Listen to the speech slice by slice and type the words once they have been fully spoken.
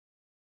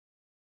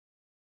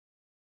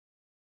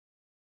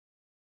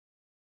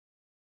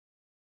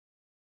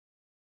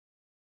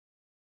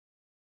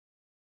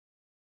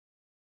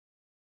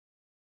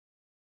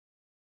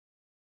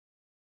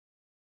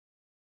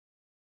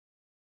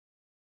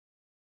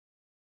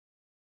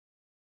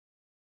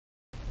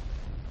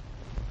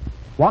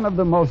One of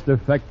the most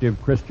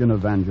effective Christian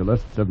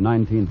evangelists of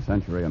 19th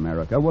century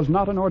America was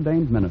not an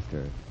ordained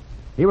minister.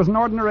 He was an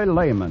ordinary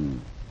layman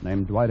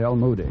named Dwight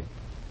Moody.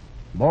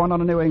 Born on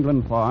a New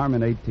England farm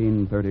in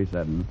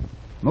 1837,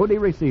 Moody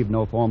received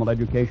no formal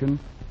education,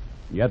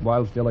 yet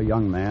while still a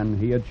young man,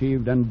 he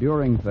achieved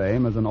enduring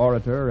fame as an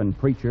orator and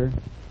preacher.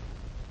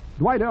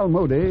 Dwight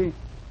Moody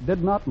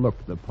did not look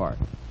the part.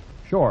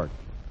 Short,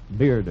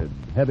 bearded,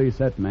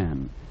 heavy-set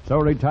man. So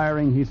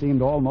retiring he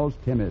seemed almost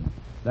timid.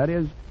 That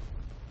is,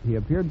 he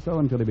appeared so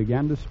until he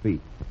began to speak.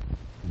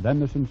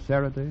 Then the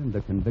sincerity and the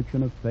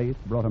conviction of faith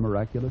brought a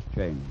miraculous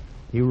change.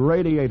 He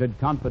radiated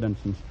confidence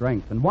and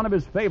strength, and one of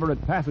his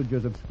favorite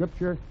passages of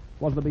Scripture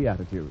was the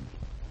Beatitudes.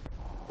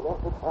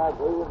 Blessed are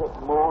they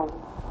that mourn,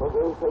 for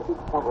they shall be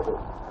comforted.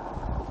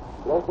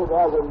 Blessed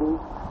are the meek,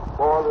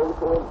 for they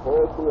shall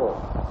inherit the earth.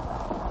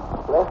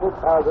 Blessed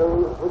are they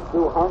which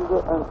do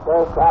hunger and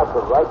thirst after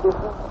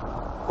righteousness,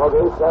 for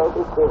they shall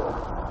be filled.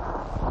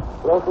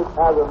 Blessed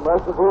are the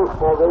merciful,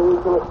 for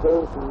they shall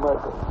obtain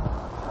mercy.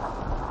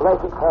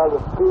 Blessed are the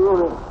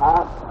pure in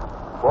heart,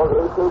 for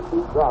they shall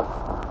see God.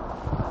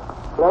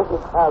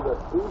 Blessed are the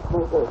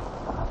peacemakers,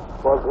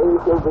 for they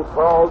shall be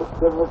called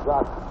children of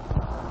God.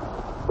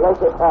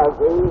 Blessed are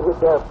they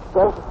which are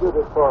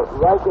persecuted for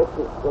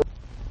righteousness' sake.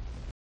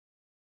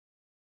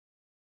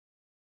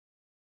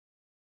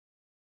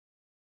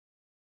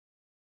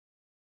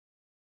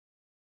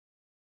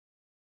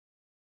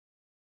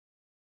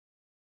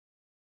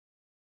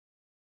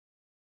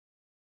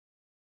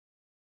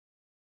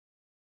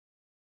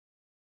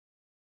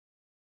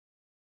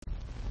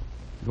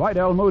 Dwight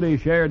Moody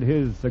shared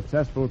his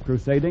successful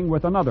crusading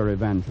with another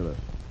evangelist,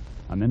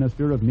 a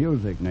minister of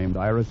music named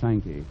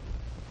Sankey.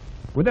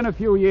 Within a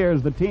few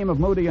years, the team of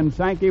Moody and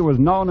Sankey was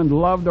known and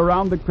loved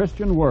around the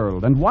Christian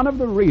world, and one of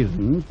the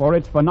reasons for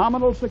its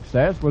phenomenal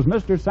success was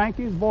Mr.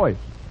 Sankey's voice.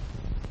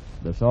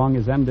 The song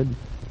is ended,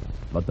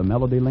 but the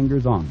melody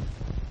lingers on.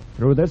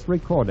 Through this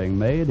recording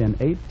made in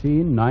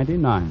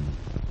 1899,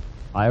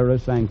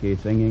 Sankey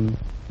singing,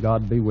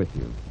 "God Be With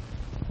You."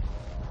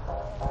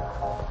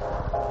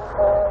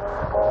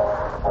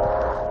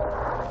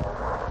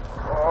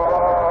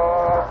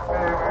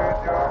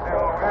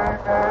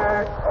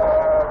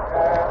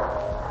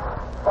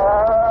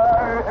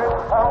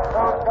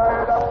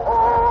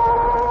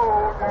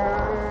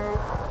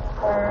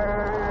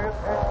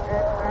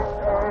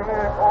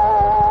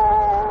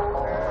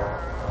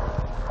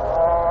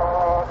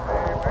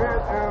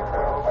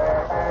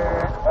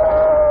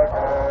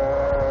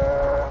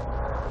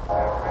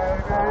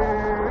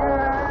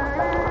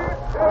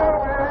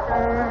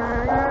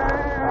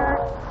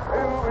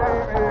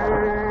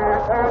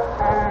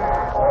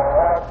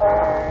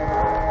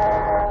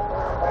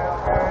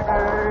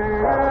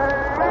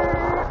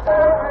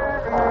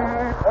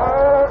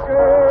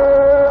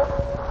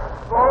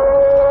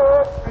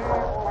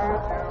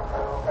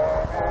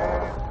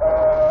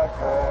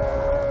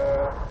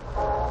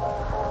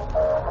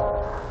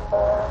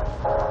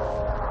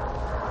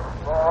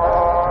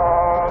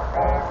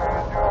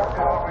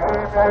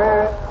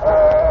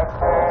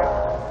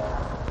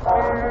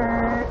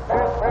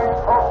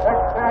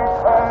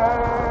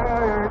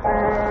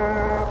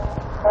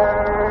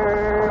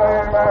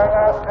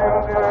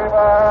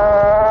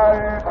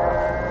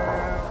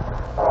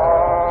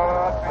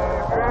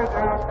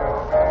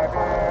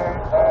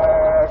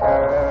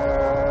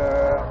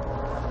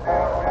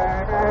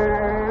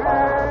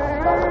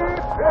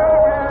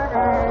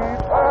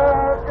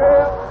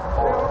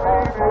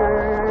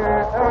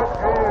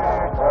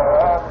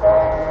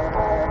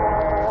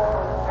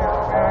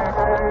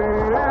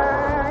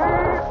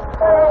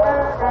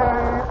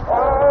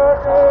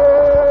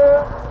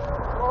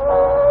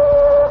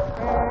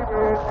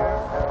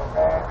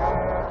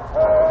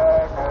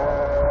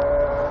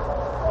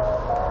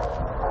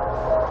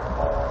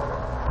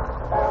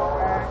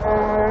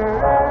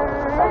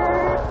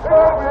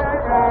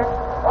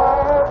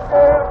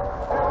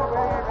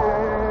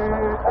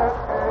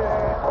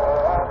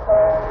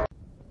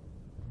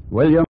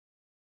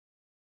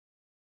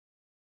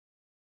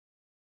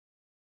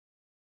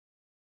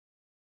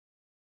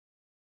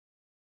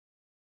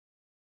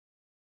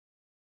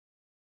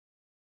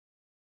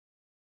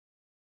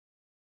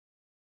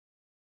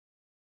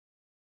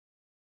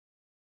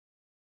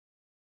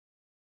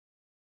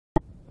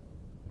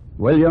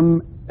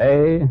 William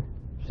A.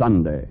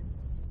 Sunday,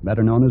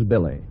 better known as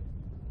Billy.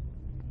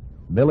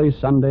 Billy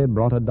Sunday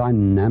brought a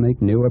dynamic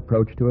new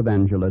approach to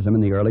evangelism in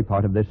the early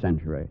part of this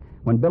century.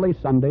 When Billy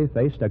Sunday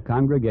faced a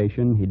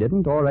congregation, he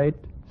didn't orate,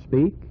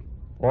 speak,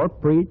 or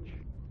preach.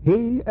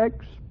 He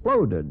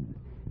exploded.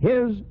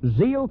 His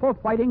zeal for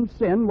fighting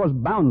sin was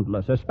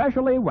boundless,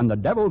 especially when the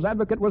devil's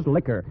advocate was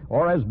liquor,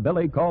 or as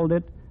Billy called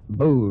it,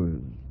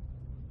 booze.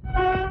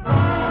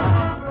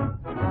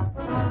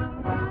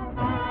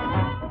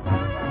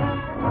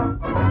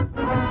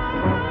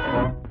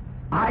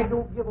 I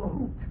don't give a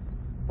hoot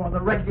for the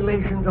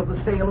regulations of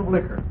the sale of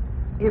liquor.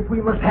 If we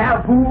must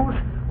have booze,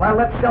 well,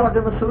 let's sell it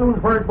in the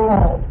saloons where it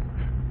belongs.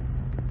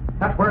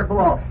 That's where it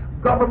belongs.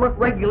 government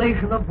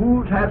regulation of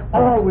booze has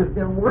always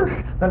been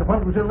worse than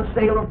what was in the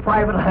sale of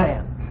private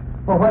hands.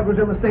 For what was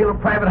in the sale of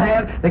private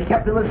hands, they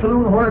kept in the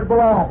saloon where it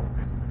belonged.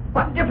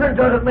 What difference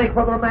does it make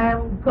whether a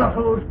man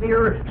guzzles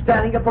beer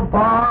standing at the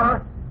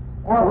bar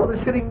or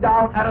whether sitting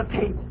down at a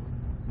table?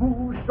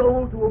 Booze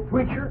sold to a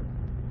preacher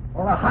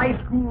or a high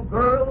school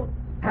girl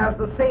has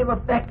the same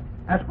effect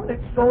as when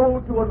it's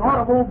sold to an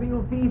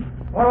automobile thief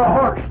or a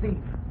horse thief.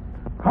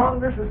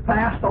 Congress has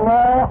passed a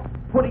law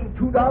putting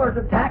 $2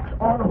 a tax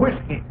on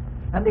whiskey,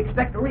 and they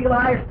expect to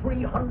realize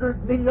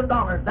 $300 million.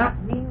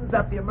 That means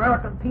that the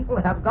American people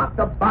have got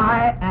to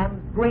buy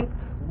and drink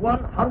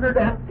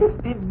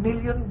 150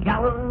 million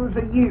gallons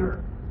a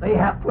year. They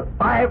have put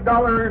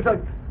 $5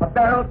 a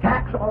barrel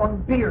tax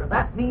on beer.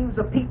 That means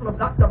the people have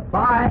got to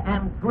buy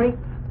and drink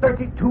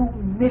 32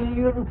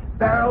 million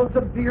barrels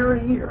of beer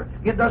a year.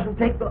 It doesn't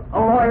take a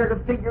lawyer to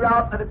figure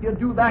out that if you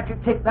do that, you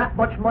take that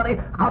much money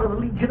out of the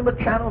legitimate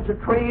channels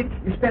of trade,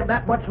 you spend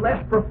that much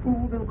less for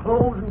food and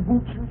clothes and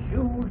boots and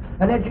shoes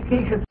and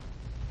education.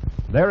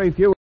 Very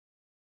few.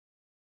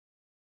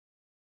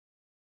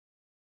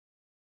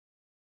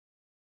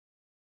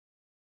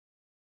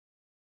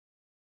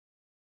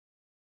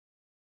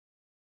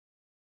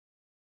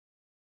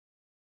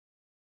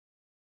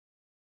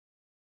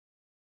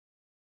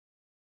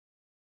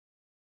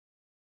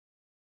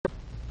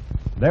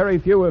 Very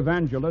few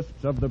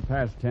evangelists of the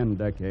past 10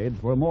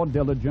 decades were more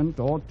diligent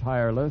or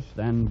tireless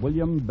than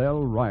William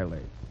Bell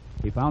Riley.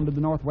 He founded the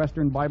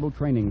Northwestern Bible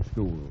Training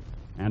School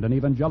and an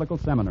evangelical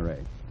seminary.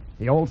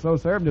 He also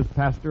served as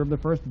pastor of the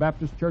First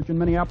Baptist Church in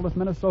Minneapolis,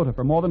 Minnesota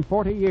for more than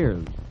 40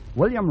 years.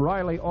 William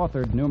Riley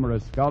authored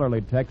numerous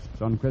scholarly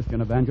texts on Christian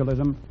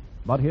evangelism,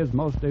 but his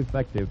most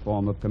effective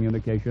form of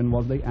communication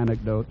was the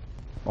anecdote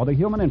or the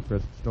human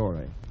interest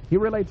story. He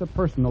relates a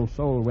personal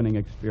soul-winning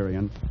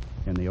experience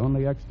in the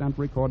only extant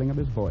recording of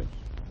his voice.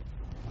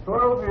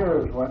 12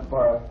 years went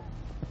by,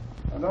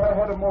 and I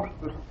had a most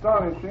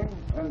astonishing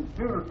and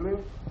beautifully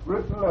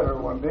written letter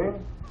one day,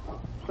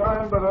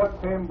 signed by that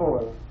same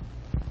boy.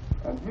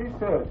 And he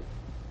said,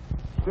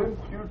 "Since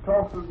you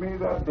talked with me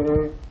that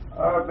day,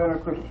 I've been a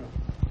Christian.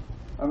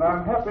 And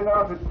I'm happy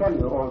now to tell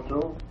you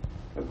also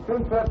that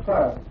since that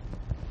time,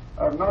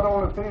 I've not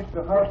only finished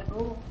the high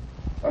school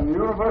and the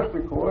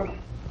university course,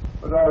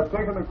 but I've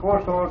taken a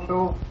course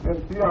also in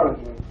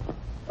theology.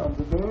 And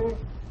today,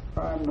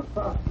 I'm the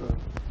pastor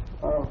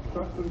of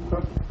such and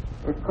such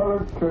a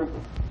colored church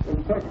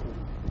in Texas.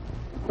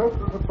 The church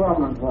was a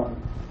prominent one.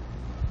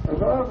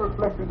 As I have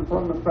reflected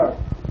upon the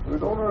fact that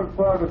it only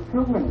required a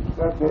few minutes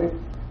that day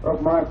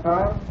of my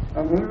time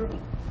and his,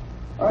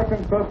 I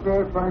confess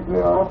very frankly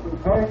I often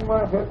hang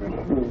my head with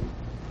shame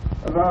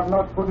as I have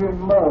not put in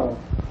more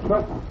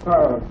such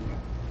times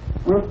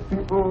with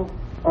people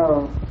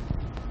of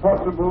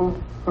possible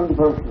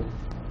conversion.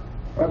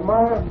 And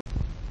my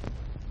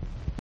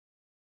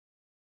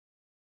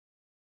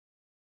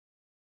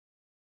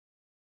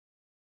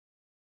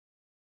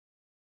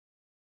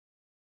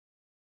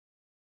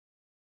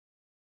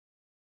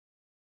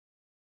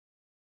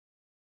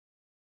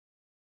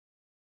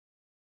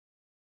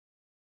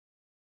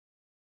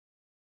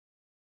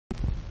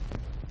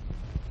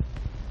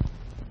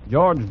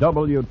George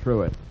W.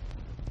 Truett,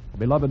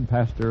 beloved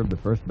pastor of the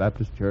First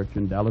Baptist Church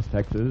in Dallas,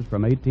 Texas,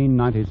 from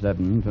 1897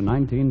 to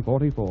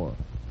 1944.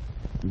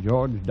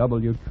 George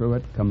W.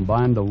 Truett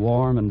combined a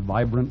warm and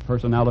vibrant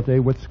personality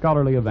with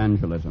scholarly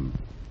evangelism.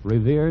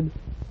 Revered,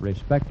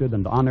 respected,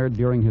 and honored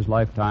during his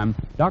lifetime,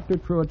 Dr.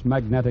 Truett's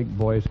magnetic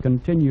voice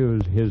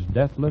continues his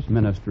deathless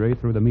ministry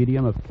through the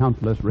medium of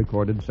countless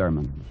recorded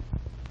sermons.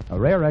 A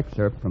rare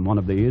excerpt from one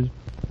of these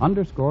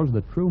underscores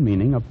the true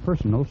meaning of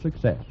personal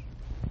success.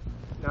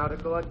 Now, to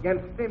go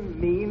against him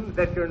means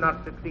that you're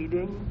not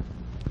succeeding.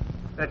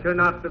 That you're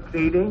not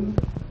succeeding.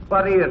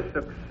 What is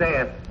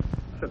success?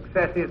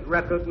 Success is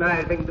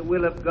recognizing the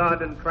will of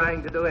God and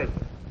trying to do it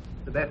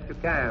the best you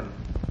can.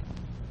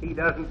 He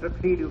doesn't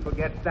succeed who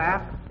forgets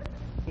that.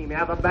 He may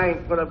have a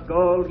bank full of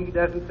gold. He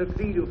doesn't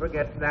succeed who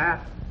forgets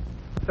that.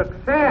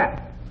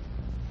 Success.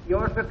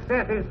 Your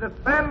success is the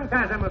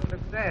phantasm of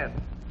success,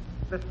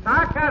 the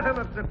sarcasm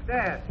of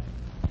success,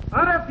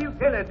 utter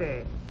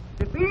futility,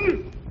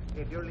 defeat,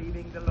 if you're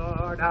leaving the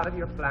Lord out of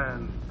your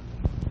plan.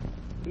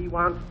 He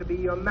wants to be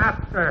your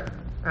master,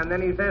 and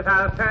then he says,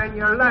 I'll turn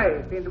your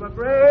life into a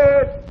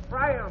great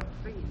triumph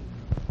scene.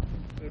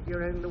 If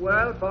you're in the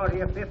world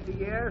 40 or 50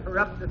 years, or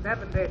up to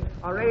 70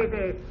 or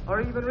 80,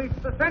 or even reach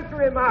the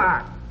century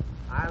mark,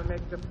 I'll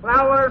make the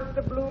flowers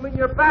to bloom in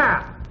your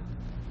path.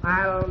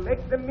 I'll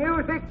make the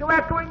music to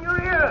echo in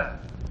your ears.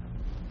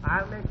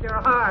 I'll make your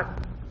heart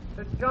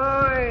to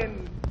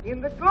join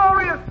in the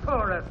glorious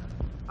chorus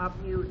of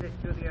music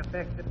to the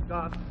effect that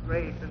God's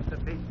grace is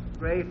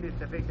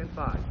sufficient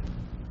for you.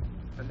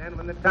 And then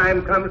when the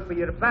time comes for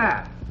you to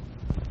pass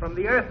from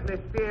the earthly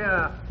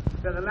sphere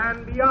to the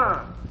land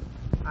beyond,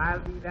 I'll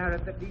be there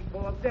at the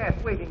depot of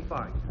death waiting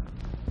for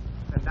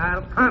you. And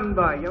I'll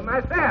convoy you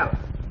myself.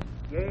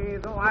 Yea,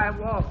 though I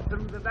walk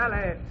through the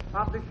valley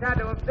of the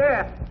shadow of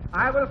death,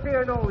 I will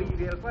fear no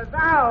evil, for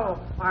thou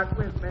art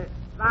with me.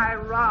 Thy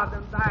rod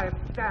and thy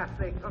staff,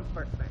 they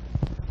comfort me.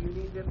 You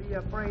need to be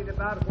afraid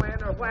about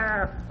when or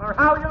where or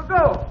how you'll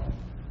go.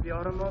 The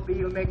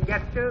automobile may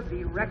get you,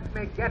 the wreck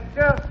may get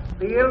you,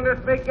 the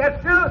illness may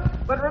get you,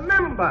 but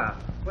remember,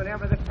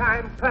 whenever the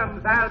time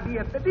comes, I'll be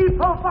at the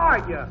depot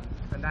for you,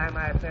 and I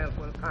myself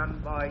will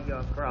convoy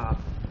your cross,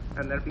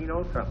 and there'll be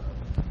no trouble.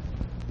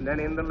 And then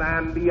in the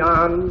land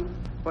beyond,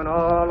 when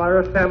all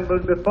are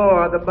assembled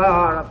before the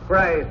bar of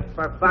Christ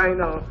for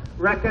final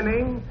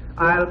reckoning,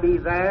 I'll be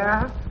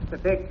there to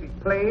take the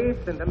place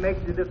and to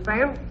make the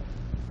defense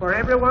for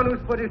everyone who's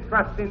put his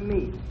trust in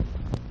me.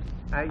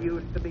 I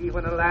used to be,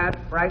 when a lad,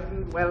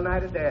 frightened well nigh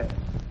to death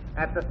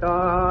at the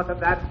thought of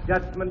that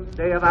judgment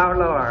day of our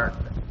Lord,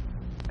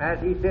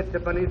 as he sits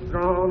upon his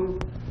throne,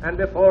 and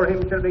before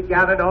him shall be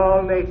gathered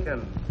all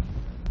nations,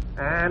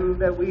 and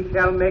we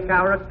shall make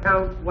our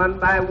account one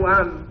by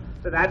one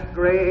to that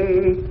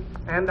great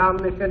and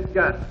omniscient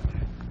judge.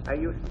 I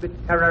used to be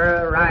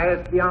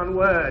terrorized beyond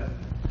words.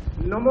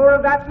 No more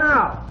of that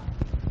now.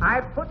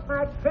 I put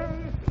my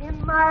case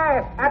in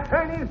my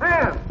attorney's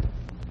hands.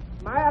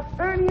 My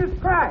attorney is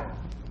Christ.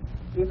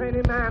 If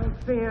any man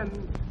sin,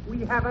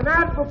 we have an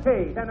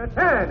advocate, an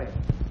attorney,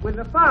 with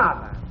the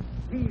Father,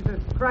 Jesus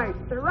Christ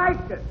the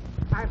righteous.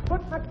 I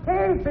put my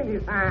case in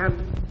his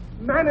hands.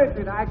 Manage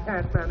it, I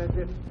can't manage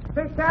it.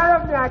 Take care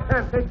of me, I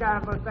can't take care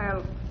of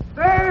myself.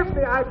 Save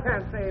me, I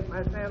can't save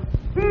myself.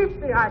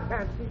 Keep me, I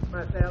can't keep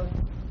myself.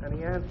 And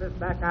he answers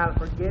back, I'll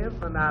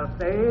forgive, and I'll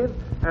save,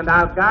 and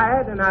I'll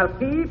guide, and I'll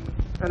keep,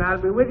 and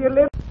I'll be with you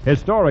living.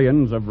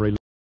 Historians of religion.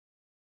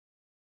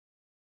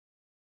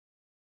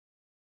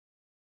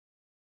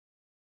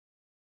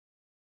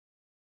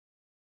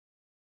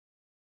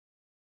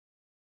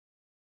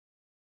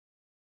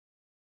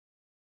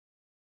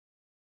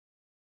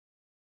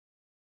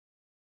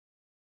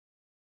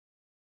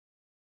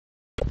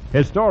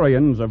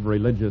 Historians of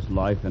religious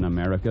life in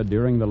America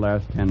during the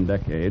last 10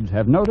 decades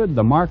have noted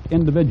the marked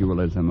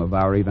individualism of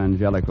our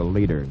evangelical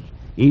leaders.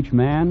 Each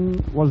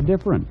man was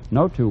different.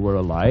 No two were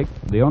alike.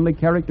 The only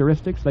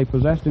characteristics they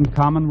possessed in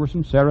common were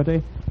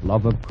sincerity,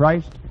 love of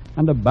Christ,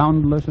 and a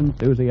boundless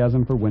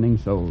enthusiasm for winning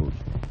souls.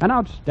 An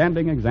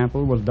outstanding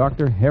example was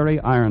Dr. Harry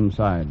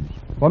Ironside,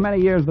 for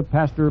many years the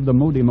pastor of the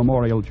Moody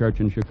Memorial Church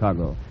in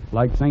Chicago.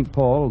 Like St.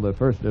 Paul, the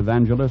first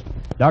evangelist,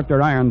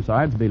 Dr.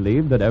 Ironside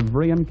believed that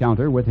every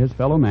encounter with his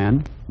fellow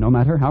man, no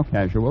matter how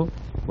casual,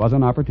 was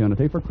an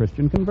opportunity for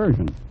Christian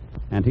conversion.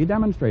 And he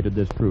demonstrated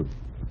this truth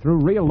through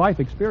real-life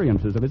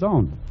experiences of his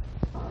own.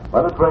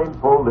 When the train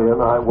pulled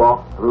in, I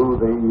walked through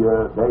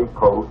the day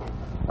coach,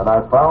 and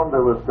I found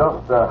there was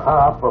just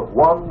half of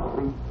one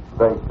seat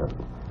vacant,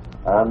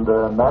 and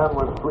a man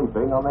was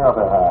sleeping on the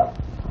other half.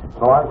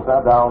 So I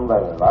sat down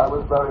there. I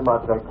was very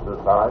much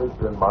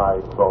exercised in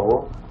my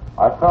soul.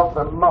 I felt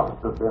there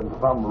must have been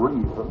some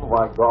reason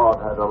why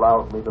God had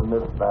allowed me to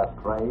miss that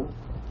train.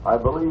 I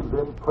believed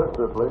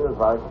implicitly, as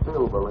I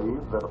still believe,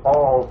 that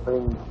all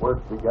things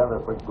work together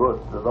for good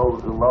to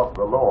those who love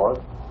the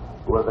Lord,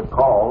 who are the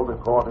called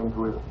according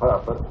to his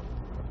purpose.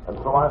 And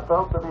so I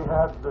felt that he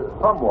had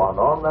someone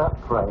on that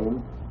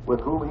train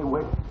with whom he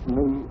wished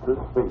me to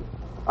speak.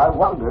 I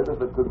wondered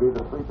if it could be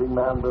the sleeping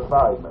man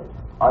beside me.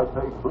 I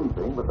say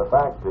sleeping, but the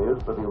fact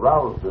is that he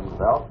roused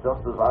himself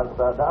just as I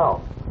sat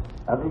down.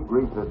 And he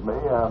greeted me,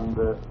 and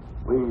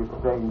we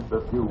exchanged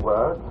a few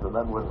words, and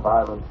then were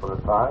silent for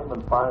a time,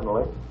 and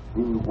finally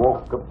he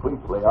woke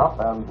completely up,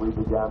 and we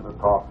began to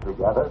talk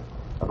together.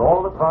 And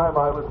all the time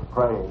I was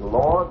praying,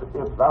 Lord,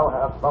 if thou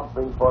hast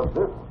something for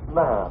this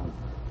man,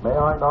 may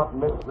I not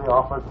miss the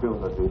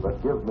opportunity,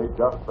 but give me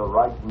just the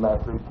right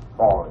message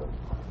for him.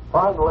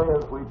 Finally,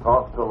 as we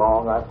talked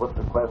along, I put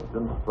the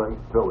question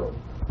straight to him.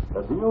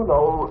 Do you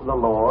know the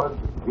Lord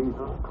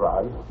Jesus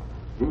Christ?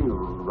 He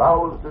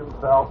roused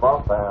himself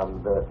up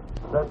and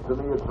said to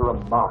me, it's a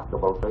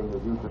remarkable thing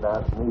that you should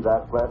ask me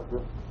that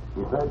question.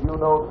 He said, you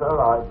know, sir,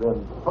 I've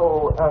been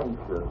so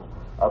anxious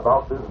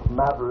about this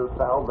matter of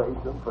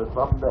salvation for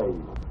some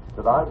days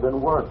that I've been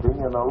working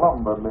in a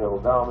lumber mill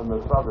down in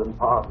the southern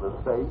part of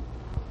the state,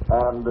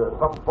 and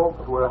some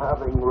folks were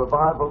having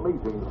revival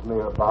meetings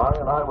nearby,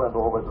 and I went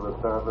over to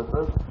the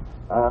services,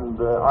 and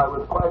I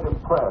was quite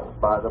impressed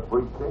by the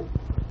preaching,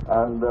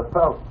 and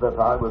felt that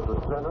I was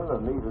a sinner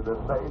and needed a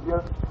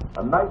Savior.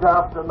 And night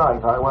after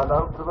night I went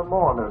out to the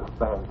mourner's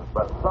bench,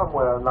 but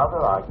somewhere or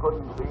another I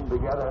couldn't seem to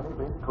get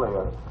anything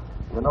clear.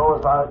 You know,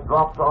 as I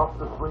dropped off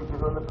to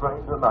sleeping in the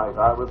train tonight,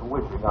 I was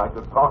wishing I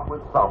could talk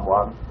with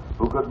someone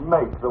who could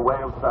make the way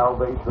of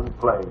salvation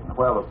plain.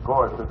 Well, of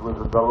course, it was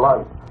a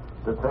delight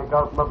to take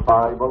out my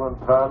Bible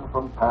and turn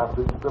from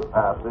passage to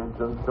passage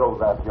and show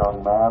that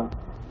young man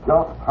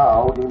just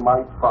how he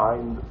might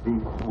find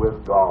peace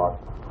with God.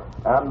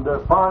 And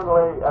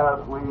finally,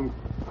 as we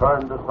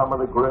turned to some of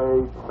the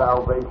great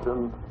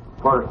salvation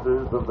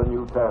verses of the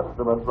New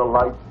Testament, the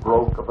light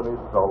broke upon his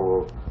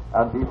soul,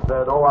 and he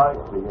said, oh, I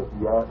see it,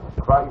 yes,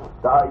 Christ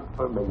died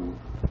for me,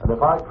 and if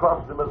I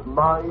trust him as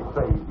my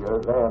Savior,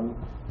 then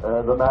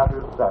the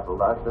matter's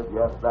settled. I said,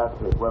 yes,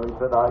 that's it. Well, he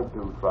said, I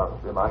do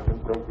trust him. I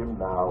can take him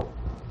now.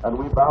 And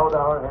we bowed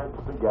our heads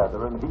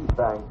together, and he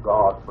thanked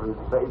God for his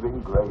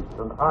saving grace,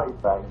 and I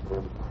thanked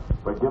him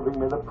for giving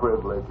me the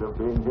privilege of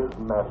being his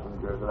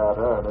messenger to that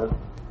earnest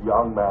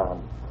young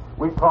man.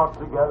 We talked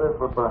together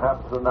for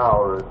perhaps an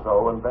hour or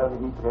so, and then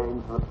he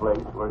came to the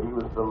place where he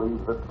was to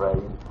leave the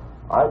train.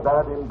 I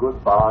bade him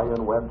goodbye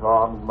and went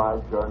on my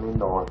journey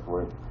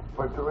northward.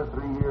 For 2 or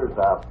 3 years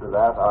after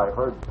that, I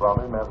heard from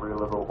him every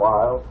little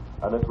while,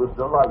 and it was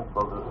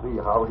delightful to see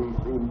how he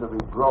seemed to be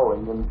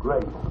growing in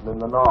grace and in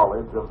the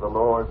knowledge of the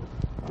Lord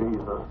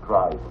Jesus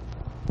Christ.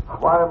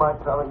 Why am I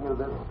telling you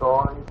this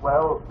story?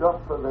 Well,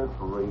 just for this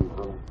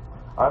reason.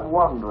 I'm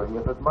wondering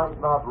if it might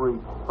not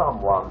reach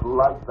someone who,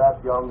 like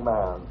that young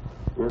man,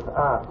 is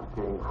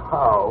asking,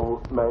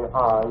 how may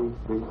I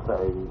be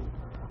saved?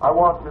 I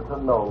want you to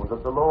know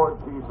that the Lord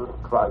Jesus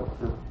Christ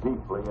is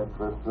deeply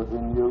interested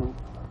in you.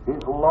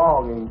 He's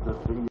longing to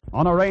see you.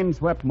 On a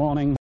rain-swept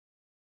morning,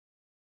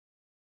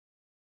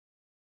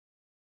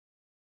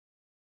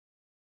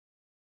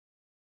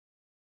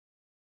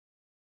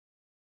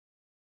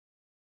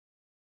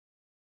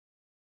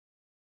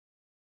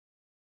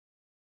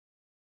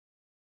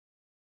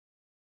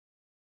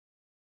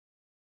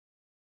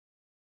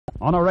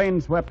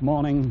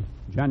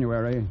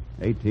 January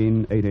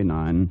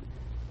 1889,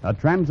 a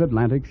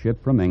transatlantic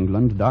ship from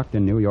England docked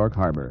in New York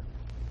Harbor.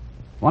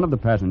 One of the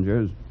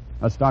passengers,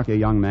 a stocky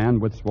young man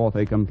with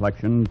swarthy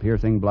complexion,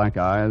 piercing black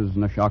eyes,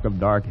 and a shock of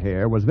dark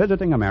hair, was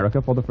visiting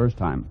America for the first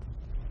time.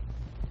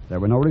 There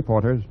were no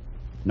reporters,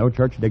 no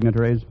church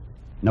dignitaries,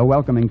 no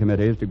welcoming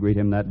committees to greet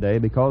him that day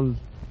because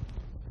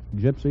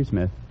Gipsy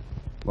Smith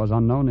was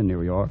unknown in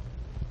New York,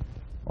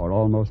 or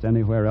almost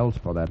anywhere else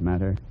for that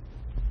matter.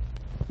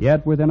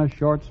 Yet within a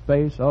short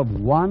space of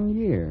 1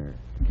 year,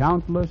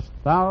 countless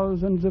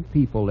thousands of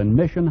people in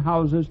mission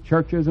houses,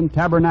 churches, and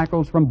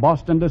tabernacles from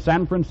Boston to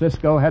San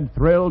Francisco had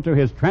thrilled to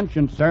his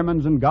trenchant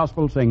sermons and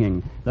gospel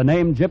singing. The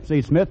name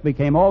Gipsy Smith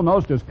became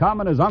almost as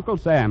common as Uncle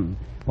Sam.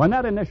 When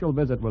that initial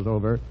visit was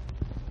over,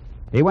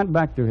 he went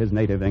back to his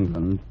native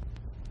England.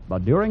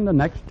 But during the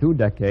next 2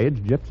 decades,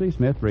 Gipsy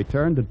Smith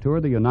returned to tour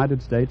the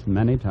United States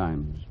many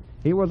times.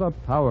 He was a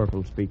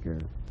powerful speaker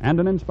and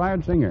an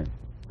inspired singer.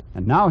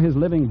 And now his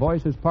living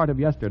voice is part of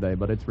yesterday,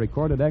 but its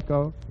recorded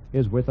echo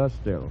is with us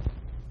still.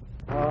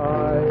 I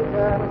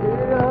can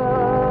hear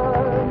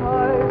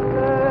my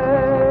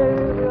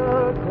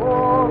Savior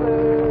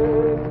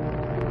calling.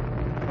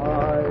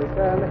 I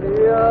can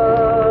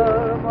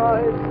hear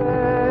my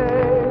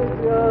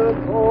Savior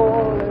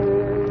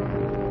calling.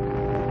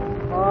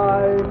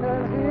 I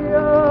can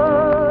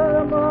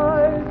hear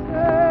my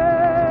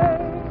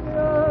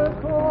Savior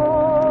calling.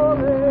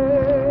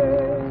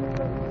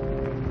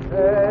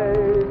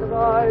 Take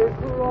thy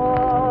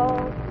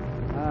cross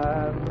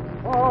and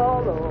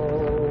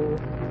follow,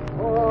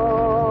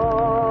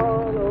 follow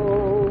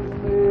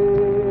me.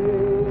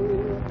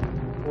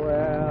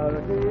 Where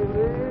he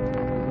leads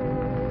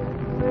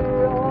me,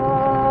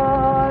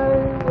 I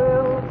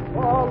will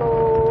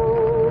follow.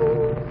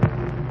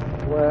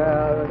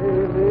 Where he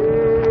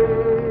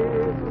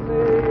leads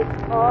me,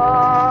 I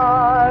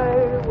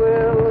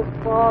will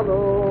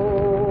follow.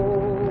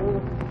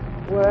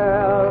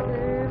 Where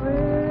he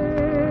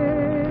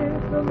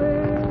leads me,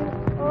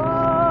 I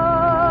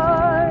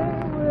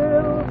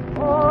will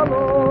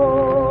follow.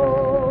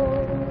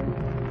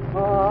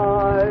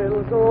 I'll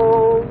go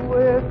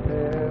with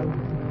him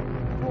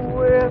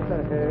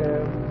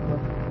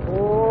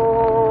all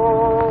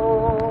the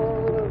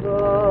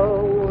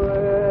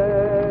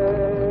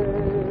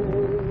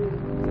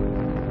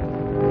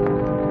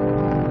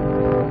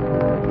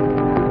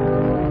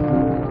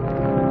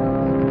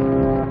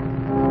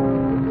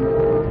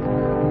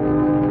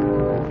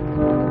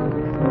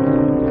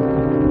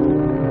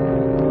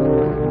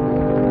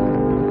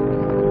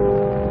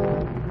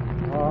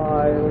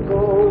I'll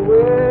go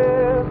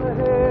with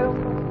him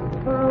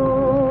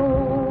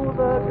through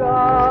the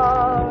garden.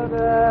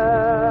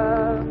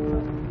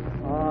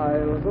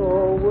 I'll go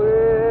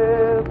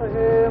with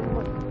him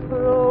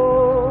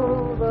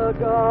through the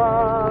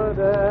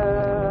garden.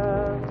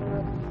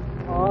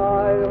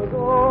 I'll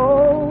go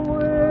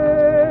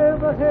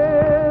with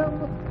him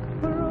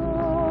through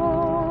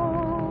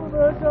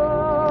the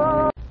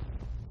garden.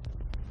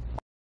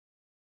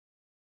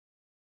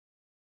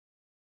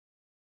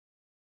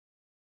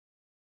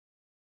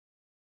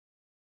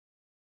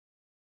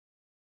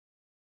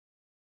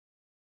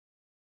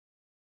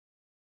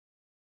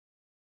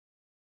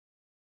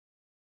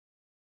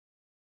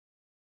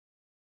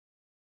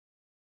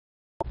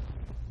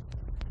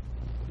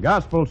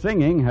 Gospel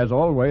singing has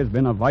always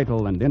been a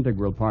vital and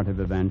integral part of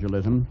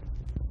evangelism.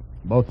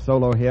 Both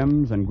solo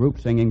hymns and group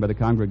singing by the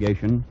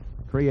congregation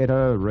create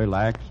a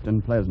relaxed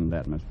and pleasant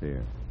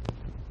atmosphere.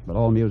 But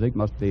all music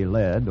must be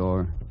led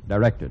or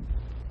directed.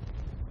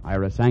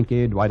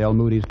 Sankey, Dwight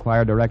Moody's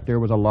choir director,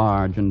 was a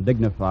large and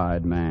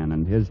dignified man,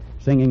 and his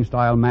singing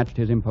style matched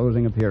his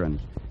imposing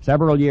appearance.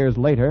 Several years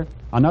later,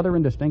 another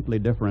and distinctly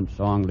different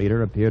song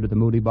leader appeared at the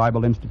Moody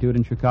Bible Institute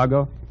in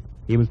Chicago.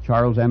 He was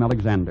Charles M.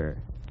 Alexander,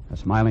 a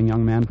smiling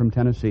young man from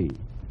Tennessee,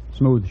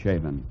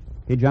 smooth-shaven,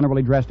 He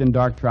generally dressed in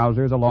dark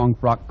trousers, a long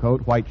frock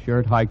coat, white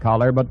shirt, high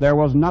collar, but there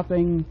was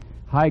nothing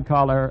high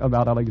collar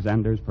about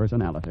Alexander's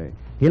personality.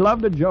 He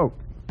loved a joke,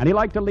 and he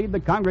liked to lead the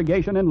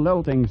congregation in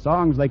lilting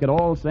songs they could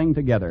all sing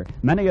together.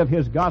 Many of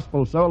his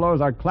gospel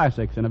solos are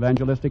classics in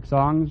evangelistic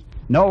songs.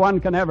 No one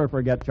can ever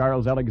forget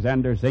Charles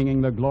Alexander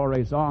singing the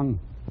Glory Song.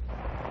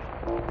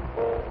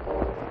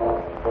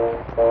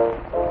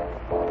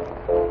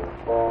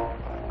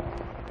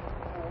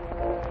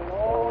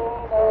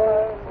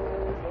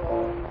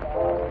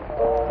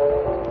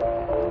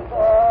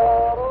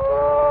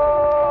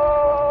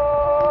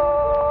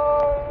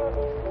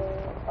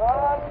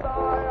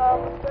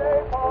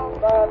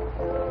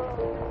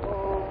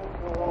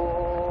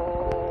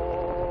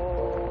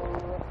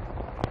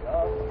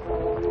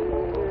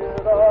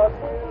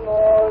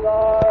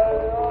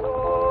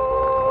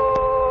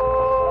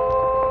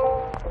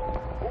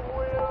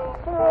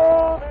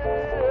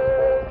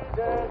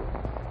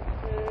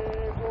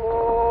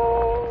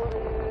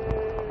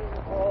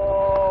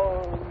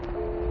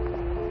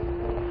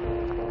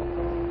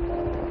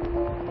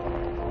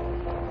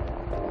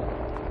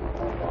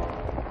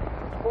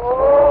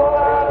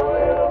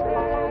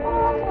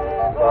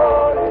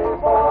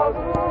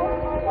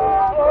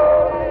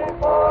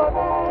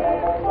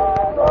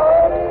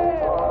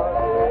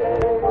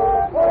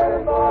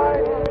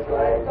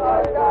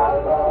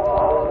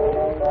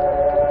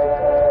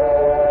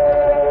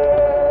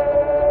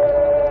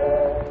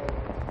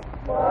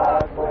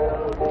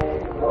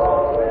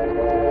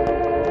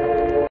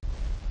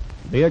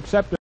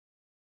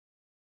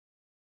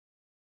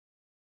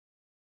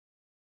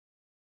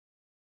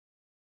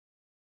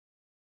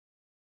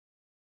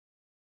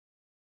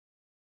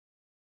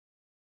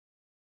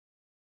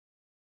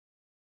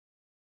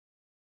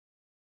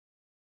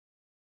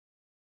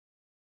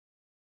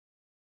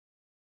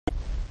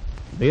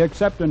 The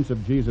acceptance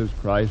of Jesus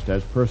Christ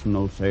as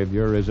personal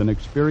Savior is an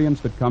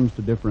experience that comes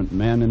to different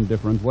men in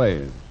different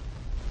ways.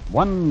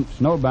 One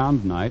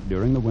snowbound night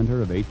during the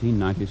winter of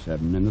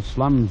 1897 in the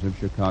slums of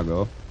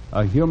Chicago,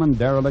 a human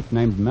derelict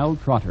named Mel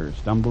Trotter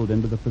stumbled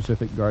into the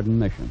Pacific Garden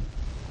Mission.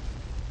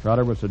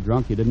 Trotter was so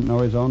drunk he didn't know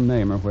his own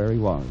name or where he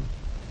was.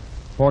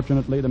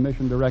 Fortunately, the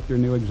mission director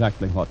knew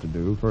exactly what to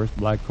do. First,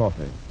 black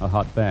coffee, a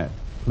hot bath,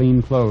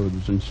 clean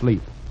clothes, and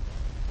sleep.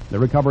 The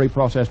recovery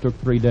process took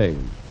 3 days.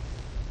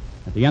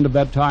 At the end of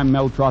that time,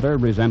 Mel Trotter,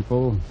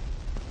 resentful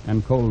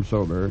and cold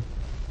sober,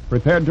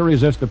 prepared to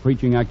resist the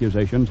preaching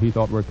accusations he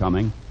thought were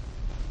coming.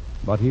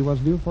 But he was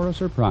due for a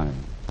surprise.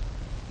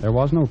 There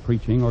was no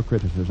preaching or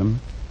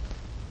criticism.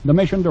 The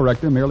mission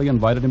director merely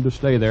invited him to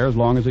stay there as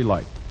long as he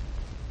liked.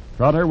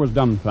 Trotter was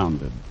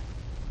dumbfounded.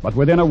 But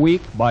within a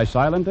week, by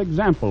silent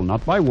example,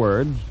 not by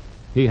words,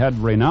 he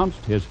had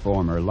renounced his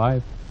former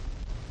life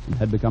and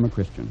had become a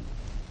Christian.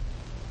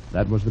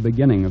 That was the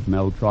beginning of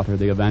Mel Trotter,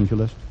 the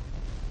evangelist.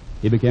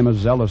 He became a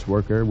zealous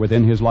worker.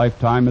 Within his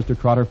lifetime, Mr.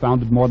 Trotter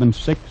founded more than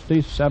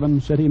 67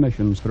 city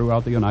missions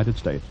throughout the United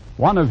States.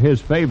 One of his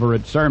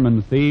favorite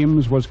sermon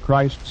themes was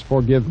Christ's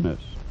forgiveness,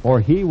 for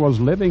he was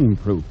living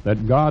proof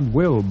that God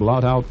will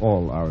blot out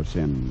all our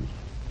sins.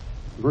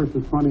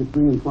 Verses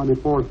 23 and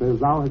 24 says,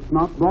 Thou hast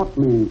not brought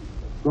me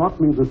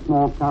the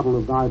small cattle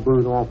of thy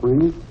burnt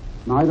offerings,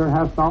 neither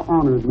hast thou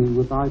honored me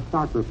with thy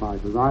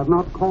sacrifices. I have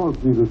not caused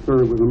thee to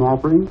serve with an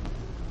offering,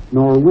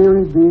 nor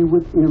wearied thee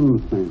with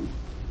incense.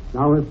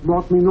 Thou hast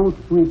brought me no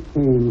sweet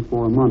cane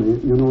for money.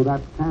 You know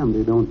that's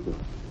candy, don't you?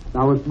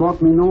 Thou hast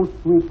brought me no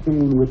sweet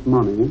cane with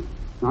money,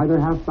 neither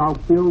hast thou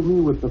filled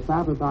me with the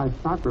fat of thy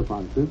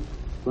sacrifices,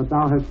 but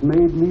thou hast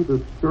made me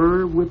to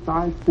stir with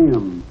thy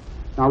sins.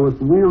 Thou hast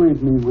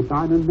wearied me with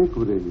thine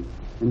iniquity.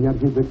 And yet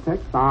here's the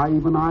text,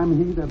 even I am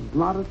he that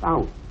blotteth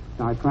out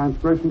thy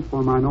transgressions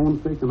for mine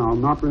own sake, and I'll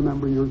not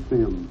remember your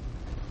sins.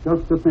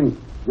 Just to think,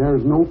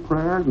 there's no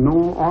prayer,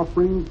 no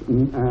offerings,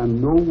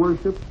 and no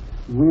worship,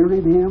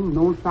 wearied him,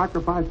 no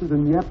sacrifices,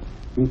 and yet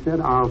he said,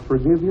 I'll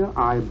forgive you,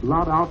 I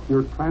blot out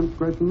your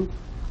transgressions,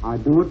 I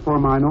do it for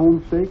mine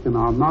own sake, and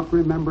I'll not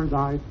remember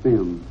thy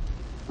sins.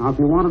 Now, if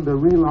you wanted a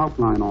real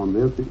outline on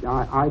this,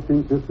 I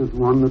think this is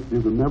one that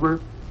you can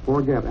never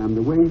forget, and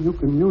the way you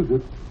can use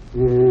it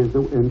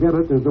and get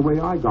it is the way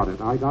I got it.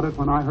 I got it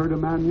when I heard a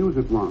man use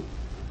it once.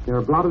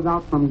 They're blotted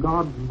out from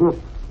God's book.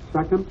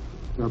 Second,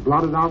 they're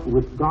blotted out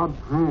with God's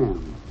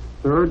hand.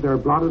 Third, they're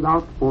blotted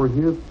out for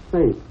his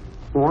sake.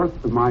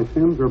 Fourth, my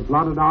sins are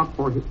blotted out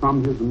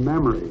from his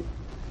memory.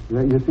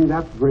 You see,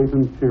 that's great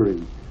and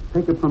cheering.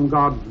 Take it from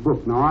God's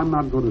book. Now, I'm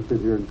not going to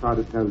sit here and try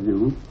to tell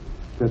you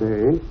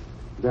today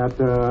that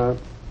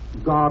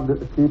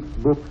God keeps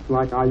books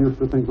like I used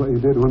to think what he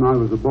did when I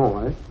was a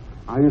boy.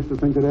 I used to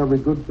think that every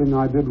good thing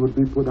I did would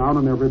be put down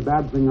and every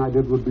bad thing I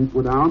did would be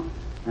put down.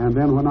 And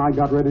then when I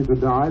got ready to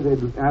die,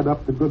 they'd add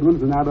up the good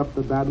ones and add up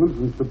the bad ones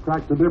and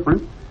subtract the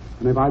difference.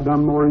 And if I'd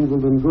done more evil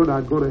than good,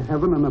 I'd go to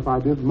heaven. And if I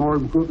did more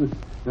good,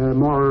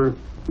 more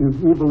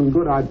evil than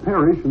good, I'd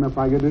perish. And if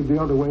I did the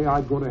other way,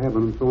 I'd go to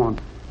heaven, and so on.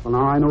 Well,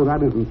 now I know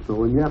that isn't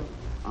so. And yet,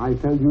 I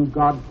tell you,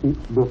 God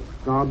keeps books.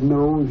 God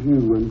knows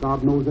you, and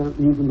God knows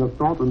even the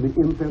thought and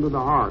the intent of the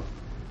heart.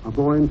 A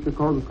boy in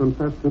Chicago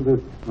confessed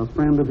to a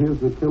friend of his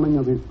the killing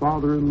of his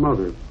father and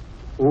mother.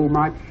 Old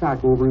Mike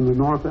Shack over in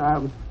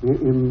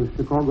the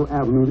Chicago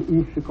Avenue, the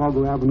East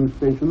Chicago Avenue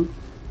station,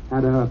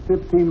 had a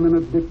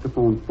 15-minute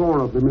dictaphone, 4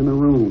 of them in a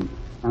room.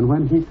 And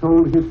when he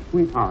told his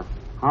sweetheart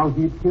how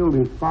he'd killed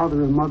his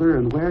father and mother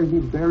and where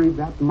he'd buried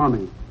that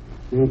money,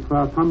 they'd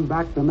come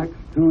back the next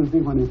Tuesday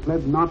when he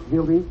pled not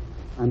guilty,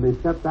 and they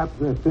set that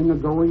thing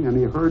a-going, and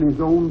he heard his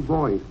own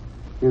voice.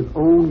 His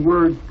own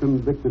words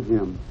convicted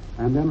him.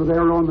 And then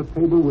there on the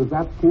table was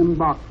that tin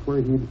box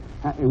where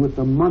with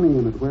the money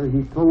in it, where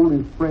he told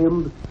his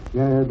friend,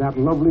 that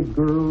lovely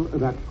girl,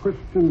 that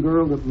Christian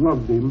girl that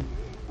loved him.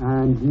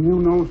 And you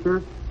know,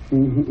 sir,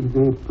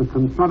 they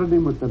confronted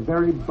him with the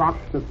very box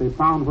that they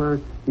found where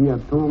he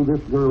had told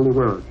this girl they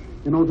were.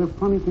 You know, the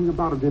funny thing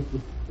about it,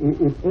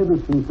 if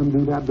Edison can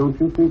do that, don't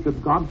you think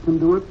that God can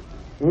do it?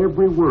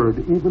 Every word,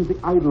 even the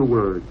idle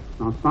word.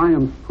 Now,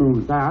 science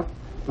proves that.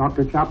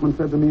 Dr. Chapman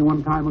said to me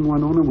one time in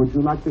Winona, would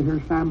you like to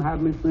hear Sam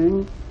Hadley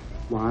sing?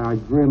 Why, I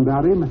grinned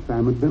at him.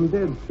 Sam had been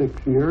dead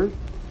 6 years,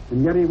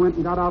 and yet he went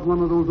and got out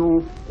one of those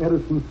old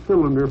Edison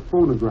cylinder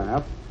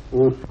phonographs,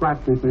 old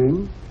scratchy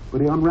things, but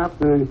he unwrapped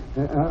it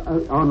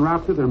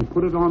and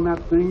put it on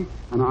that thing,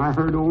 and I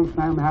heard old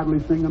Sam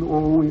Hadley singing,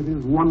 oh, it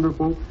is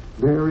wonderful,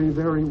 very,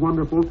 very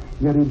wonderful,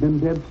 yet he'd been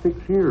dead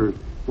 6 years.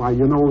 Why,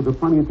 you know, the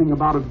funny thing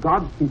about it,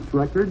 God keeps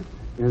records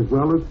as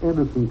well as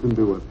Edison can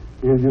do it.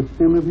 Is the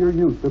sin of your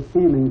youth, the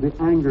feeling, the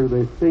anger,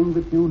 the thing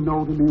that you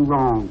know to be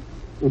wrong.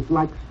 It's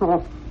like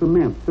soft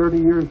cement 30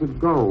 years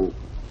ago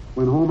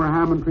when Homer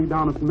Hammontree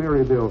down at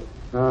Maryville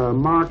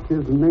marked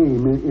his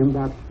name in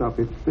that stuff.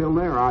 It's still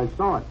there. I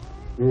saw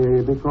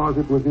it because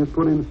it was just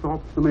put in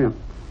soft cement.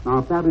 Now,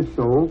 if that is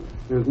so,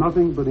 there's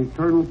nothing but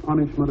eternal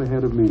punishment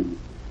ahead of me.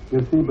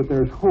 You see, but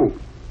there's hope.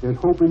 There's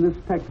hope in this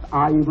text.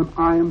 I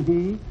am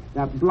he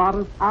that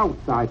blotteth out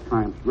thy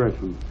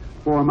transgressions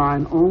for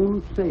mine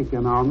own sake,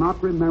 and I'll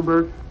not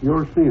remember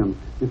your sin.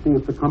 You see,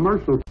 it's a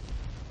commercial.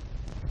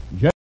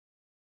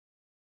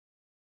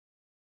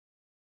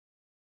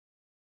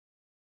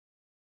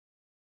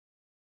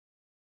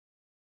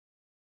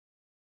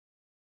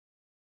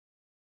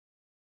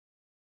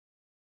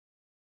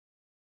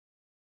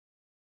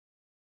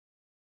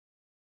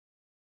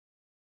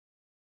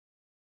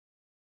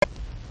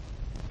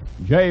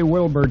 J.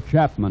 Wilbur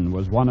Chapman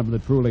was one of the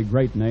truly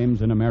great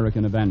names in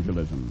American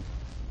evangelism.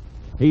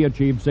 He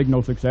achieved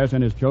signal success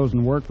in his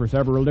chosen work for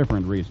several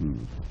different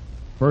reasons.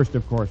 First,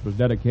 of course, was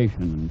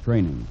dedication and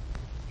training.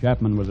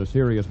 Chapman was a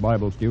serious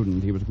Bible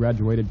student. He was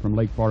graduated from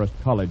Lake Forest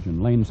College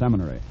and Lane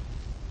Seminary.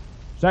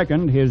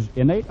 Second, his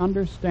innate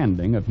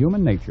understanding of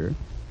human nature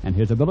and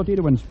his ability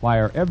to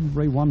inspire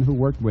everyone who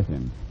worked with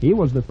him. He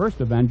was the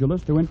first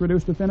evangelist to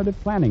introduce definitive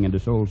planning into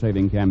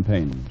soul-saving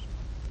campaigns.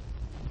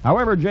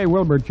 However, J.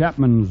 Wilbur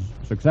Chapman's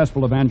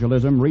successful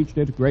evangelism reached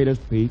its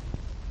greatest peak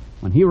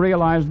when he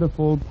realized the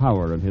full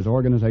power of his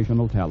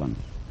organizational talents.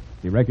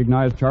 He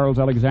recognized Charles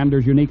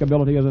Alexander's unique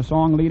ability as a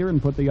song leader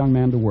and put the young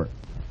man to work.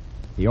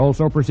 He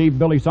also perceived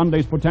Billy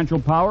Sunday's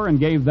potential power and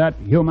gave that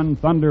human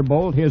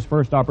thunderbolt his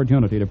first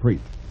opportunity to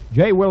preach.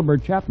 J. Wilbur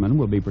Chapman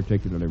will be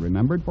particularly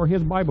remembered for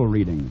his Bible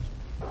readings.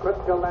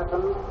 Scripture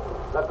lesson,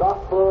 the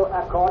Gospel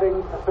according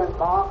to St.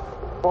 Mark,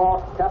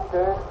 4th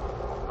chapter,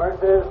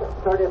 verses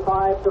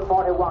 35 to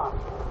 41.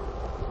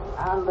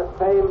 And the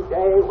same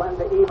day when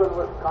the even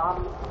was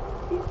come,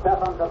 he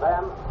said unto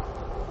them,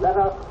 let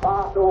us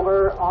pass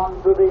over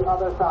unto the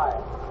other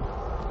side.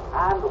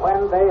 And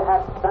when they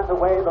had sent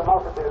away the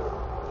multitude,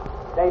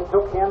 they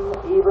took him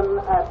even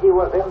as he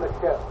was in the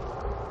ship.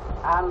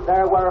 And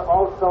there were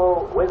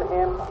also with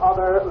him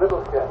other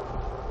little ships.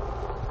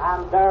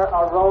 And there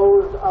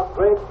arose a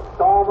great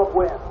storm of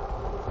wind,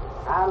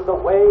 and the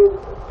waves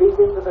beat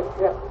into the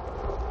ship,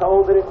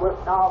 so that it was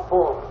now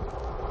full.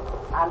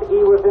 And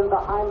he was in the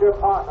hinder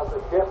part of the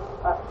ship,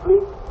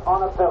 asleep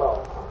on a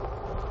pillow.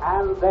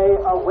 And they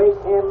awake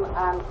him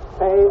and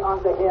say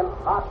unto him,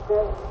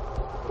 Master,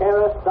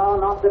 carest thou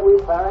not that we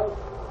perish?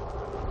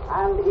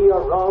 And he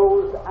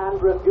arose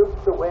and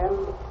rebuked the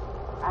wind,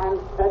 and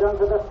said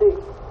unto the sea,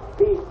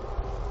 Peace,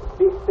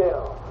 be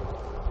still.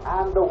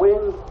 And the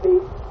wind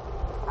ceased,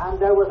 and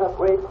there was a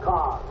great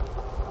calm.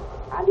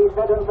 And he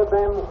said unto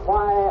them,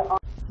 Why are...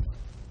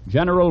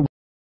 General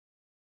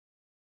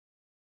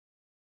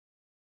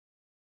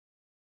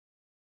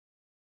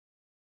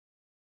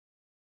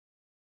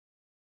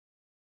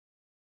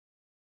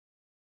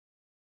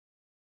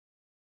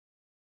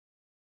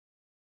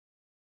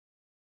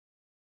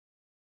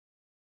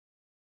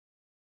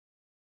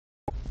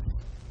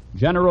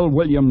General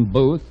William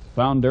Booth,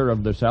 founder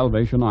of the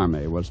Salvation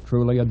Army, was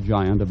truly a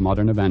giant of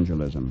modern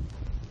evangelism.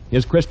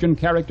 His Christian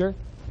character,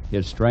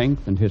 his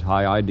strength, and his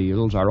high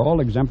ideals are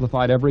all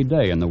exemplified every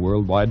day in the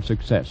worldwide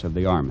success of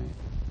the Army.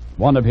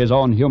 One of his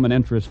own human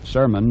interest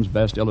sermons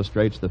best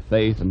illustrates the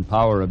faith and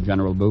power of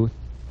General Booth.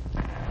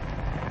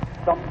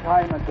 Some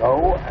time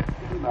ago, a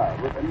steamer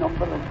with a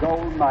number of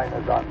gold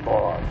miners on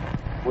board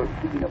was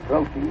seen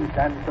approaching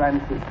San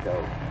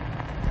Francisco.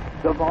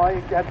 The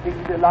voyage had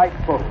been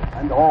delightful,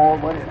 and all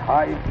were in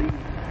high glee.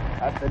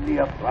 at the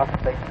near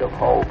prospect of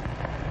home.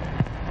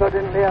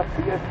 Suddenly a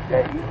fierce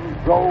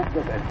gale drove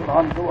the vessel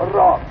onto a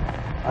rock,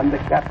 and the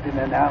captain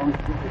announced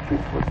that the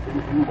ship was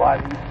sinking while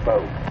he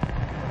spoke.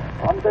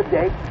 On the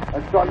deck,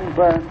 a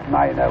sunburnt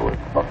miner was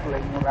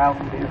buckling around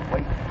his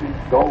waist his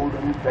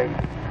golden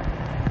savings,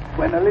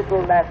 when a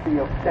little lassie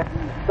of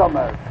 7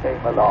 summers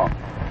came along,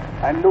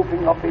 and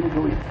looking up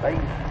into his face,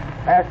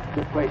 asked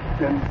the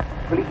question,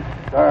 "Please,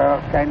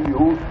 sir, can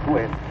you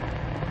swim?"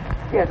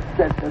 "Yes,"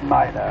 said the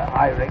miner,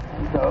 "I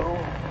reckon so."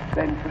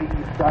 "Then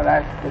please, sir,"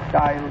 asked the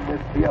child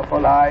with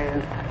fearful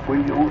eyes,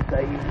 "will you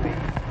save me?"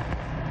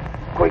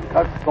 Quick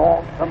as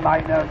thought, the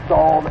miner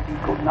saw that he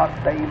could not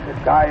save the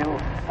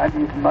child and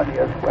his money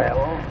as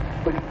well,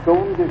 but he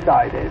soon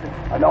decided,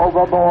 and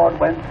overboard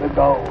went the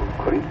gold.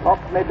 "Creep up,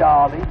 me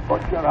darling,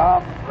 put your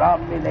arms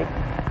round me neck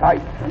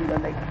tight," and the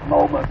next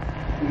moment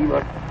he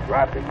was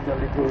grabbing the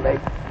little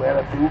legs where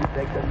a few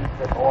seconds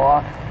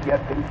before he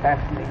had been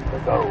fastening the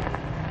gold.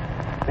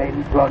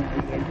 Then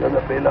plunging into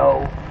the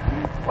billow,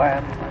 he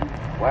swam and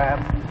swam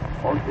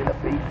until a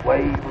big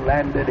wave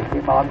landed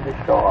him on the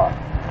shore.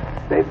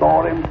 They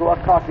bore him to a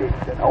cottage,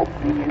 and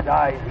opening his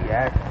eyes, he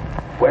asked,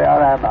 "Where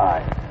am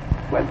I?"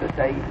 When the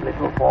same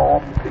little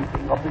form,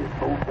 creeping up his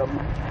bosom,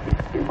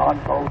 kissed him on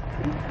both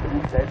cheeks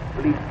and said,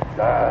 "Please,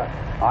 sir,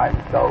 I'm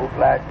so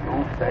glad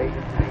you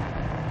saved me."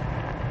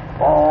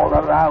 All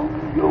around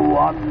you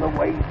on the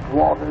waste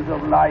waters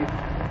of life,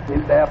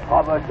 in their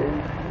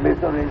poverties,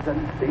 miseries,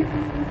 and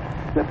sins,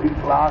 the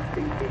people are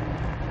sinking.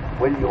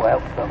 Will you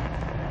help them?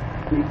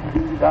 If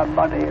neither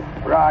money,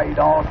 pride,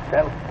 or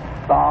self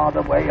bar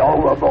the way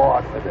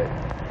overboard with it,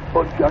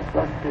 put your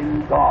trust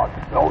in God,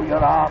 throw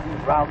your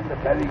arms round the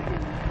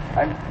perishing,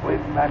 and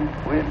swim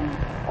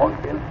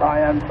until by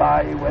and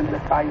by, when the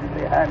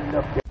kindly hand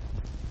of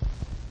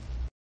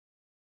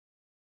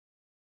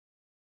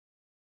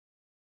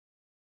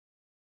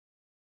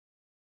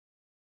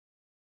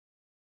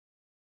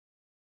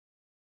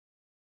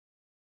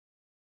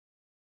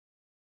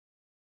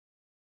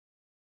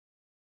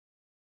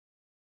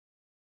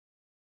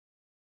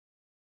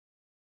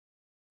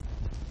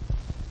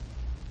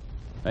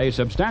A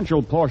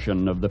substantial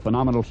portion of the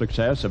phenomenal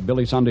success of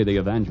Billy Sunday the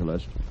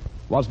Evangelist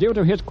was due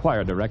to his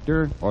choir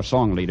director, or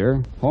song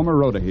leader, Homer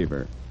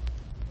Rodeheaver.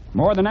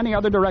 More than any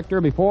other director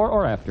before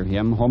or after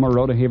him, Homer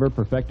Rodeheaver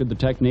perfected the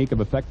technique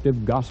of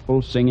effective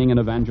gospel singing in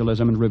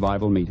evangelism and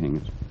revival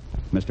meetings.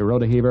 Mr.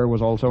 Rodeheaver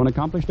was also an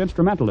accomplished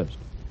instrumentalist.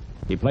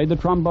 He played the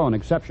trombone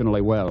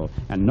exceptionally well,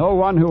 and no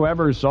one who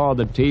ever saw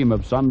the team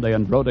of Sunday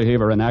and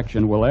Rodeheaver in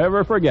action will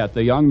ever forget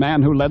the young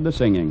man who led the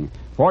singing.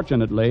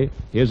 Fortunately,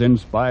 his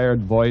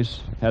inspired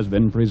voice has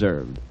been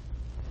preserved.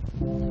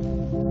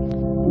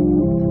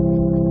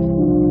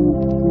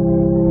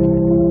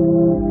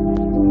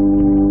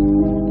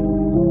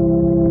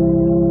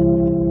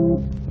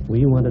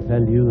 We want to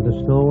tell you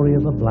the story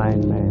of a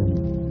blind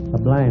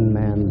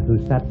man who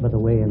sat by the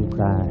way and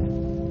cried.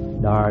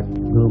 Dark,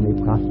 gloomy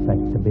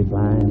prospect to be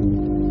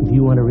blind. If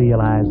you want to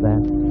realize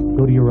that,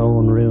 go to your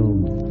own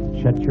room.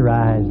 Shut your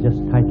eyes just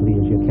tightly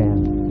as you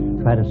can.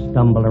 Try to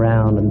stumble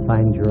around and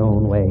find your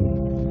own way.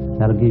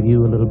 That'll give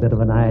you a little bit of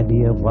an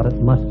idea of what it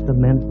must have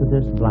meant to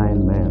this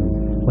blind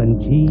man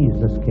when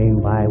Jesus came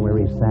by where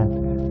he sat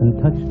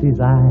and touched his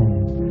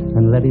eyes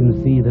and let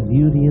him see the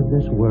beauty of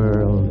this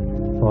world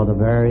for the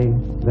very,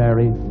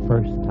 very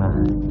first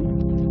time.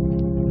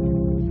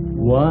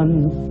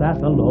 One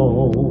sat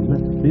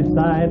alone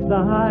beside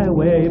the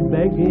highway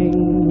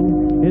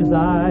begging. His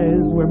eyes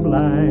were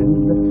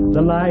blind,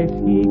 the light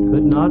he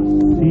could not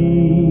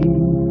see.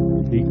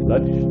 He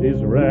clutched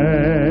his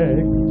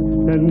rags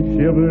and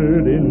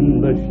shivered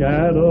in the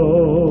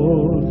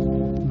shadows.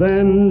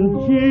 Then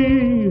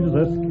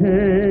Jesus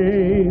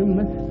came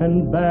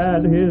and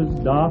bade his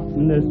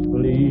darkness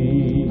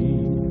flee.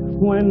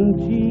 When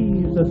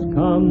Jesus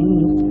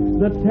comes,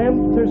 the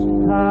tempter's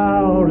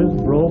power is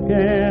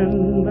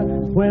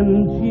broken.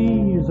 When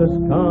Jesus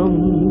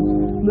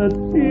comes, the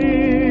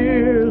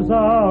tears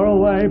are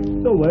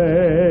wiped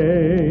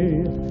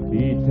away.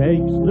 He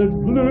takes the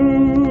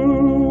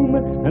gloom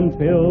and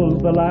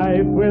fills the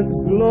life with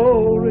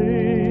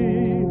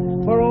glory,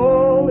 for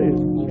all is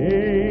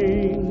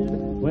changed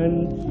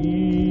when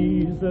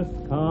Jesus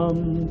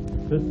comes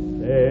to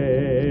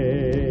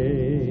save.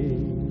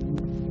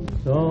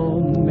 So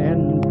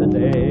men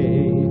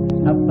today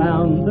have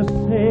found the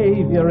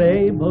Savior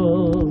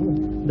able.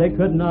 They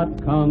could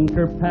not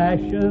conquer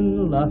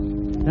passion, lust,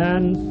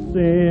 and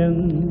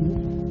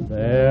sin.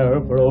 Their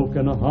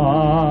broken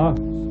hearts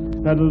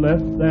had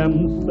left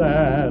them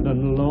sad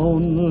and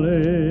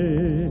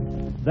lonely.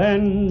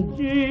 Then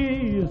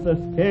Jesus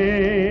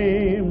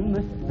came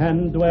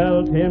and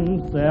dwelt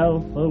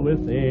himself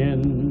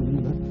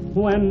within.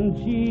 When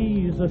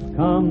Jesus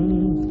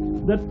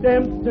comes, the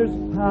tempter's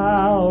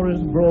power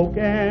is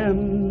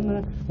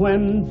broken.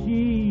 When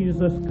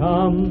Jesus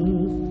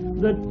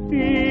comes, the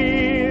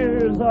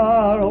tears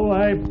are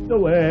wiped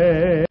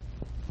away.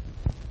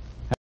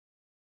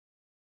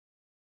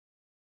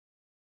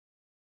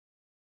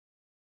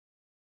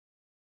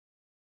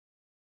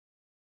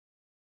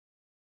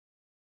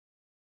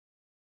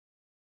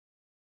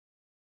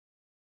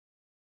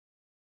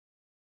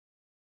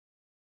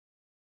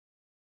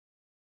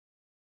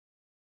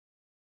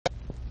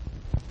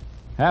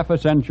 Half a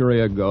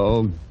century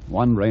ago,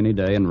 one rainy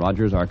day in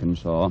Rogers,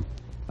 Arkansas,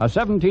 a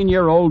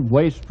 17-year-old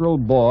wastrel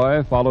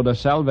boy followed a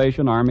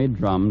Salvation Army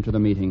drum to the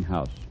meeting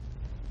house.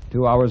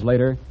 2 hours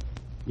later,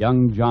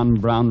 young John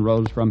Brown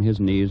rose from his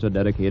knees a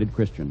dedicated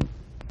Christian.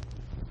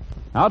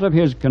 Out of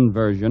his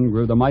conversion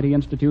grew the mighty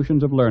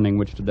institutions of learning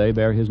which today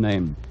bear his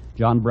name: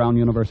 John Brown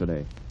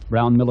University,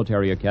 Brown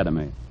Military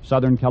Academy,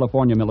 Southern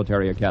California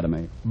Military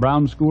Academy,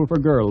 Brown School for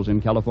Girls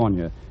in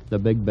California. The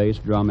big bass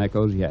drum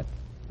echoes yet.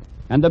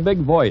 And the big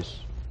voice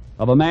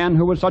of a man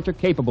who was such a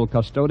capable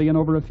custodian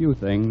over a few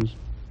things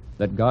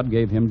that God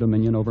gave him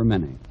dominion over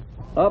many.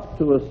 Up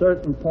to a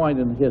certain point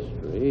in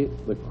history,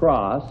 the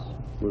cross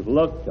was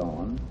looked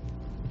on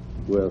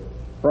with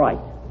fright,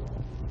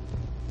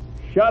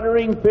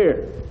 shuddering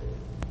fear,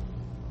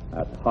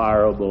 that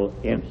horrible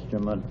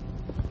instrument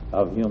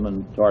of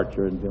human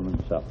torture and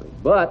human suffering.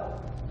 But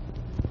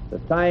the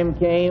time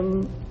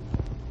came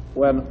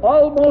when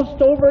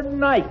almost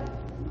overnight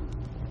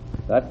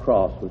that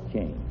cross was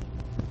changed.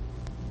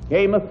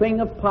 Came a thing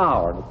of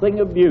power, a thing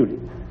of beauty,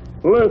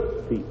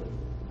 lifts people,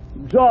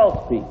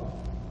 exalts people.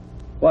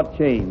 What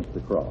changed the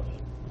cross?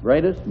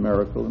 Greatest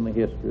miracle in the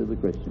history of the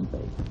Christian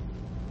faith.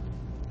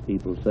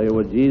 People say,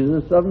 well,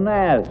 Jesus of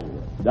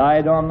Nazareth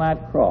died on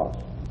that cross.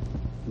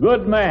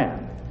 Good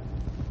man.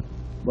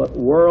 But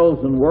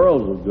worlds and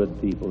worlds of good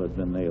people had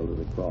been nailed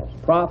to the cross.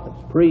 Prophets,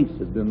 priests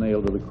had been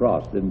nailed to the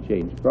cross. Didn't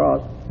change the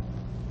cross.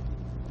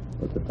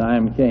 But the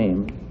time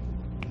came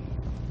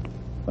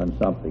when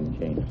something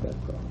changed that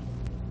cross.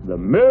 The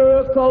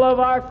miracle of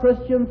our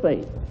Christian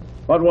faith.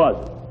 What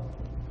was it?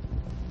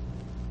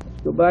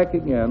 Let's go back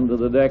again to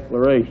the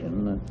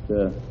declaration that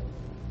a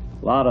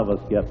lot of us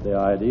get the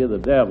idea the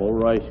devil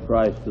raced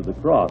Christ to the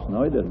cross.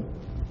 No, he didn't.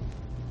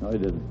 No, he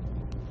didn't.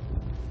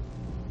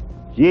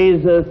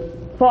 Jesus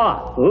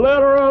fought,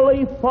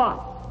 literally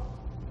fought,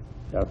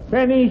 to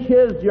finish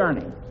his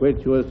journey,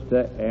 which was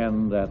to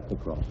end at the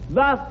cross.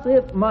 Thus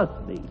it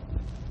must be.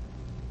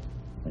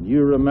 And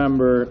you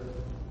remember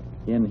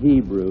in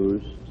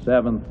Hebrews,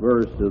 7th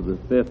verse of the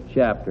 5th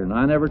chapter, and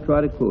I never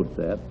try to quote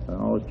that, I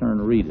always turn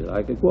to read it.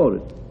 I could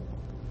quote it.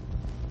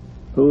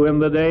 Who in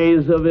the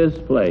days of his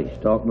flesh,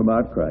 talking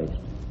about Christ,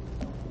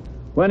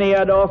 when he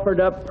had offered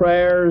up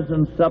prayers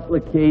and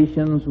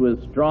supplications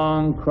with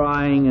strong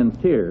crying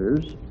and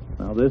tears,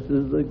 now this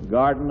is the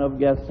Garden of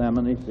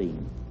Gethsemane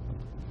scene,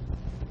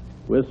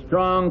 with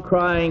strong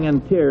crying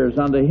and tears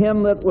unto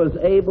him that was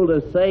able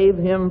to save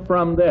him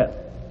from death,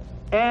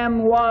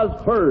 and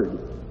was heard,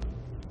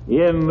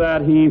 in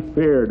that he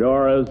feared,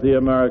 or as the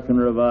American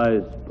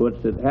Revised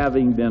puts it,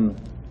 having been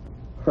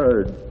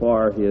heard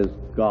for his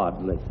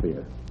godly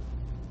fear.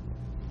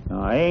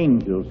 Now,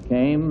 angels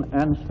came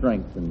and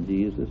strengthened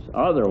Jesus.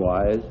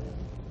 Otherwise,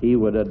 he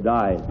would have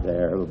died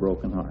there of a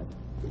broken heart.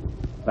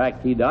 In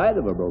fact, he died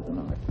of a broken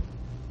heart.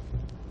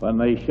 When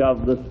they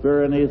shoved the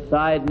spear in his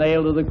side,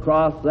 nailed to the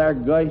cross, there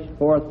gushed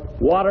forth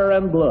water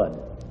and blood,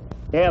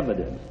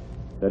 evidence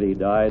that he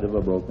died of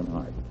a broken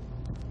heart.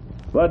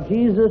 But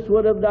Jesus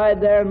would have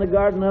died there in the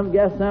Garden of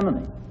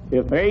Gethsemane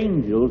if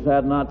angels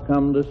had not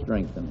come to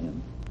strengthen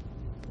him,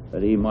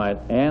 that he might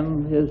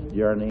end his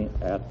journey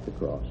at the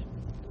cross.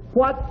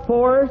 What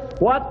force,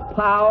 what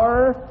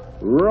power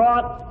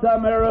wrought the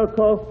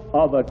miracle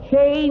of a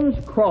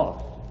changed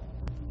cross?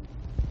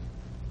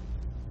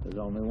 There's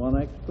only one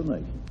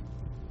explanation,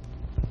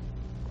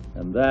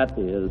 and that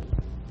is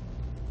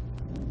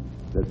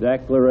the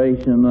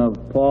declaration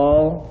of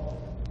Paul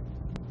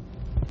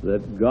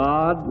that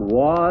God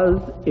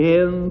was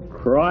in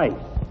Christ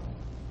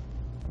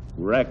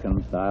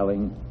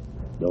reconciling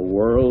the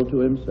world to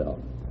himself.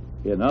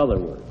 In other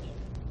words,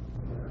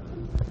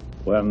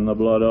 when the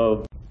blood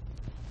of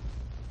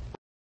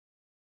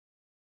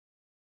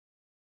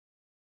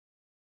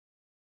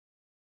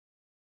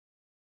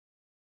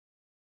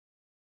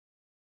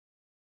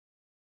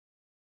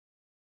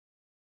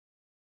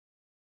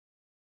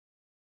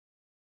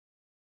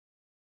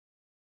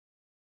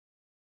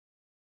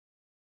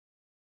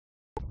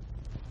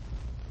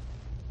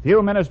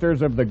few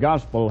ministers of the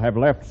gospel have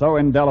left so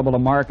indelible a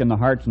mark in the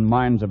hearts and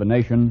minds of a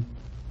nation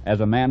as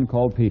a man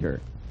called Peter,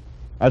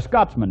 a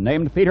Scotsman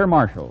named Peter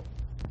Marshall.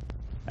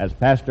 As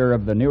pastor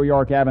of the New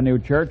York Avenue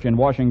Church in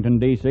Washington,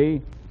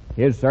 D.C.,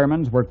 his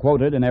sermons were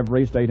quoted in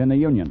every state in the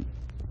Union.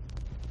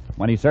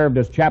 When he served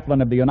as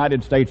chaplain of the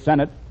United States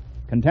Senate,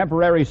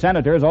 contemporary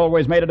senators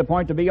always made it a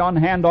point to be on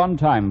hand on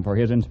time for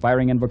his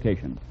inspiring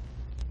invocation.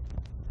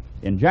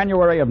 In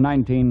January of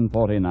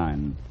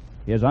 1949,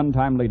 his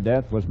untimely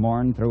death was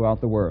mourned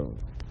throughout the world.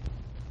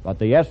 But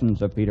the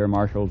essence of Peter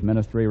Marshall's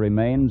ministry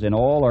remains in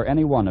all or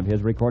any one of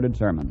his recorded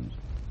sermons.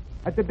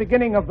 At the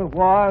beginning of the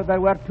war,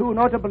 there were two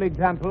notable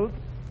examples.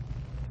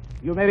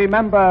 You may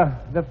remember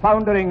the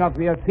foundering of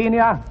the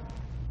Athenia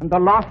and the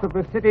loss of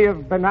the city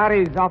of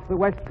Benares off the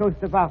west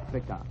coast of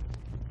Africa.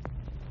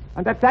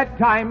 And at that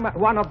time,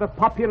 one of the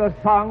popular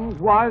songs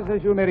was,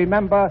 as you may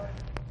remember,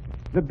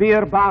 the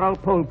Beer Barrel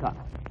Polka.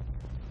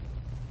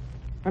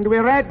 And we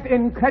read,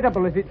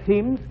 incredible as it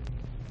seems,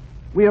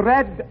 we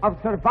read of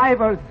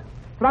survivors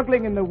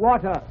struggling in the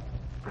water,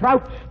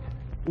 crouched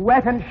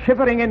wet and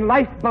shivering in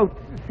lifeboats,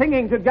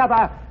 singing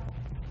together,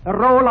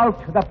 roll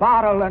out the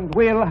barrel and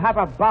we'll have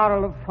a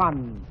barrel of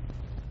fun.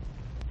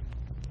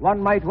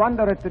 One might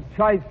wonder at the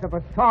choice of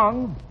a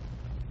song.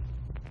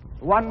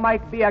 One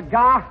might be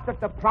aghast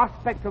at the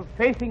prospect of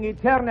facing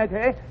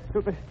eternity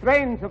to the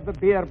strains of the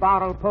beer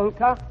barrel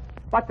polka,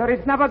 but there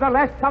is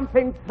nevertheless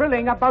something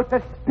thrilling about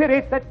the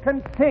spirit that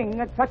can sing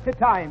at such a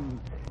time,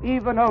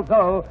 even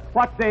although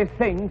what they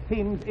sing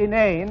seems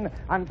inane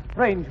and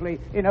strangely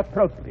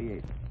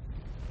inappropriate.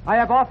 I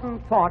have often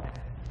thought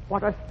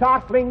what a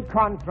startling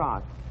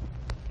contrast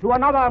to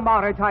another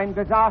maritime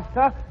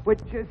disaster, which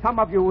some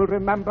of you will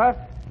remember,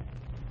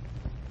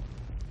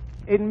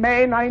 in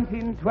May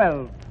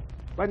 1912,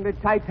 when the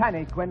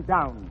Titanic went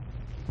down.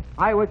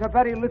 I was a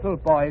very little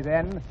boy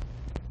then,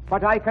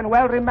 but I can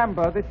well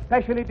remember the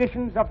special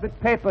editions of the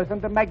papers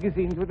and the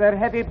magazines with their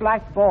heavy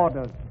black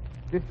borders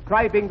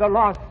describing the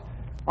loss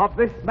of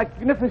this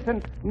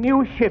magnificent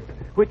new ship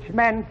which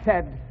men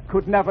said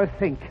could never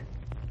sink.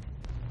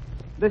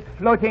 This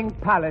floating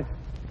palace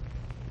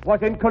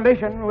was in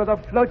collision with a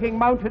floating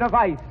mountain of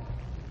ice,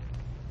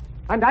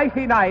 and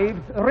icy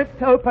knives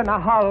ripped open a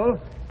hull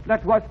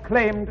that was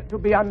claimed to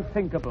be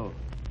unsinkable.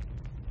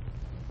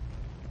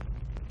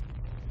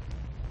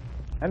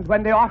 And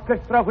when the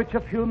orchestra, which a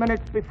few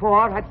minutes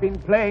before had been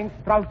playing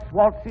Strauss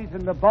waltzes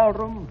in the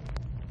ballroom,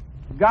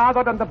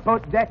 gathered on the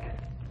boat deck,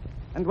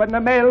 and when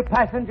the male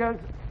passengers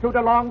stood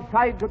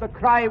alongside to the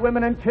cry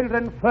women and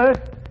children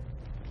first,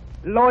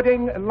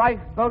 loading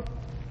lifeboats,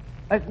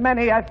 as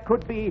many as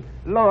could be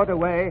lowered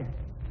away,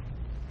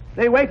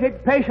 they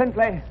waited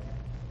patiently,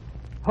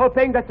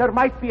 hoping that there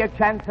might be a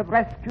chance of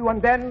rescue,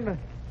 and then,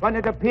 when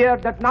it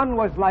appeared that none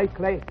was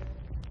likely,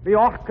 the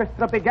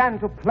orchestra began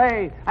to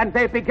play, and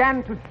they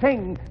began to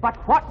sing. But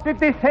what did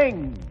they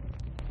sing?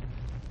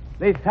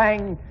 They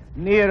sang,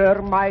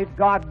 "Nearer, my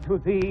God, to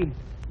thee,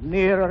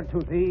 nearer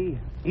to thee,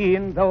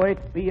 e'en though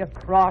it be a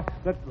cross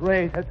that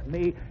raiseth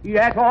me,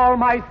 yet all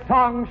my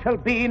song shall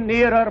be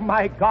nearer,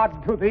 my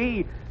God, to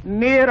thee,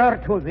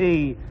 nearer to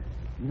thee,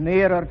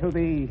 nearer to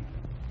thee."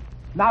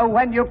 Now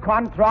when you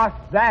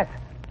contrast that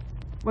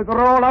with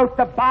 "Roll out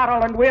the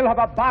barrel and we'll have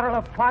a barrel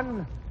of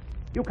fun,"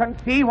 you can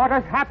see what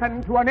has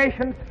happened to a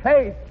nation's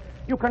faith.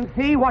 You can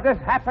see what has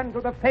happened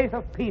to the faith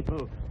of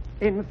people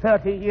in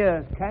 30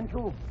 years, can't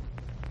you?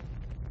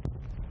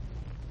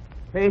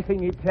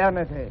 Facing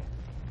eternity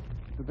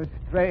to the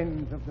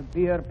strains of the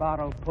beer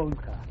barrel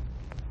polka,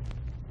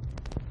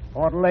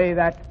 or lay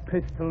that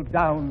pistol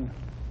down,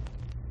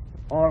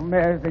 or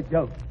mare the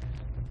joke.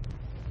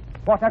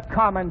 What a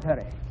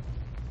commentary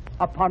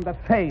upon the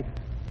faith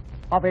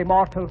of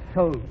immortal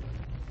souls.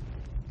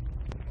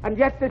 And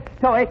yet the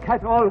Stoic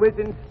has always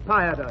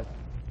inspired us.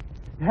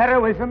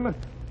 Heroism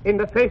in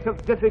the face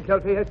of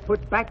difficulty has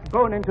put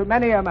backbone into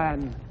many a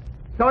man,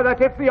 so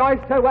that if the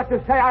oyster were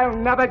to say, "I'll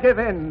never give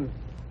in,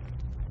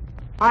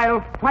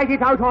 I'll fight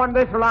it out on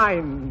this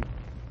line,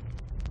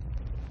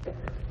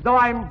 though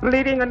I'm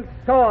bleeding and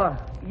sore,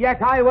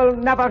 yet I will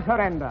never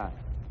surrender.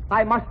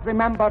 I must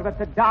remember that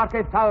the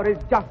darkest hour is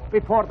just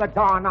before the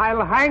dawn.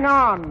 I'll hang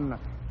on."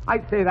 I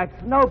say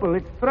that's noble,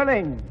 it's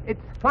thrilling,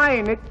 it's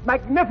fine, it's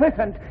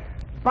magnificent,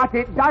 but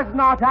it does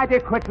not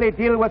adequately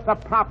deal with the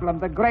problem.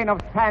 The grain of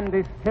sand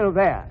is still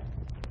there.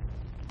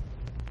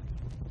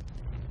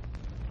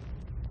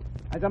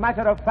 As a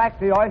matter of fact,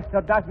 the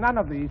oyster does none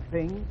of these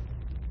things,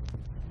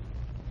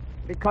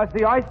 because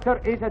the oyster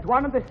is at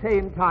one and the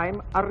same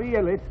time a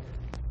realist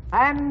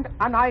and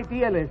an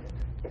idealist.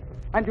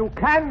 And you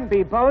can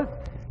be both,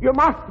 you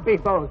must be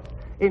both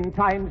in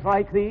times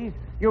like these.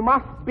 You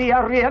must be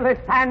a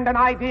realist and an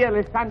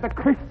idealist, and the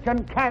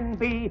Christian can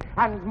be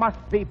and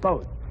must be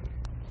both.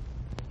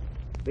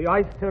 The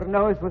oyster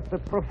knows with the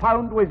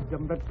profound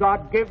wisdom that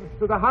God gives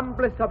to the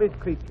humblest of his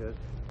creatures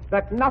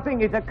that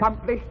nothing is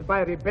accomplished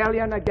by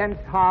rebellion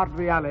against hard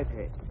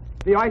reality.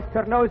 The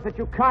oyster knows that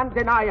you can't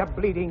deny a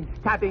bleeding,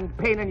 stabbing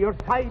pain in your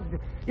side.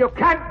 You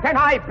can't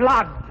deny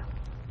blood.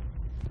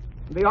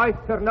 The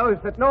oyster knows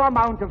that no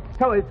amount of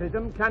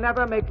stoicism can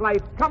ever make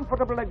life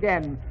comfortable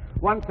again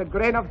once a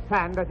grain of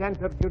sand has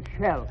entered your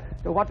shell.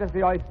 So what does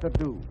the oyster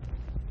do?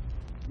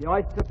 The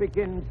oyster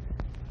begins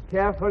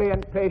carefully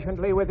and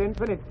patiently, with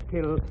infinite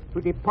skill,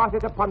 to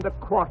deposit upon the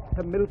quartz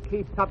a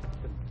milky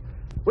substance,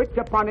 which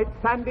upon its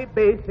sandy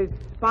base is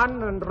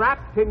spun and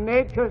wrapped in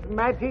nature's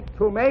magic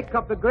to make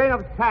of the grain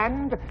of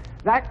sand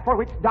that for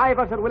which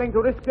divers are willing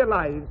to risk their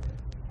lives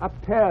a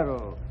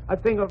pearl, a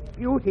thing of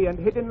beauty and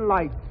hidden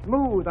light,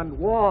 smooth and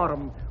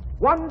warm,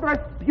 wondrous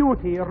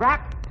beauty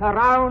wrapped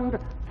around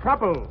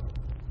trouble.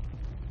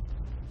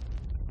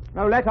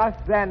 Now let us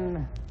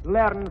then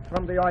learn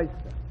from the oyster.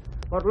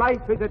 For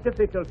life is a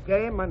difficult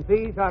game, and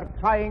these are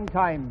trying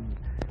times.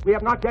 We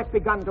have not yet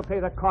begun to pay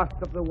the cost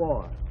of the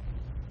war.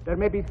 There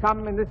may be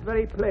some in this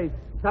very place,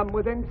 some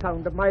within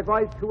sound of my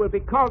voice, who will be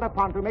called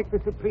upon to make the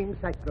supreme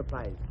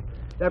sacrifice.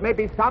 There may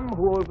be some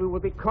who will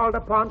be called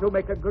upon to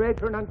make a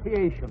great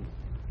renunciation,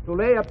 to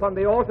lay upon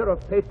the altar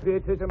of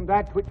patriotism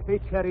that which they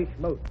cherish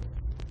most.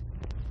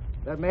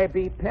 There may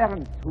be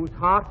parents whose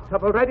hearts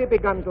have already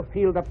begun to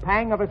feel the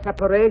pang of a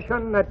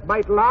separation that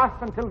might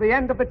last until the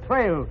end of the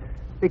trail,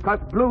 because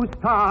blue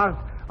stars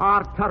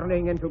are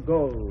turning into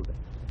gold.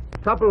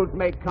 Troubles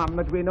may come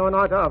that we know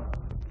not of.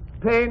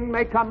 Pain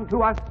may come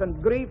to us,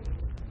 and grief,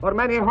 for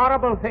many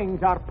horrible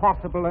things are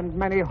possible and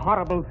many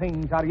horrible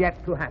things are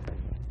yet to happen.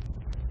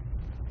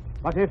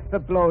 But if the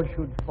blow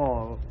should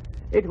fall,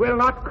 it will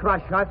not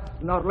crush us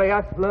nor lay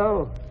us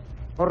low.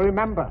 For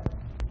remember,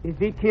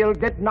 Ezekiel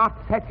did not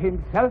set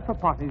himself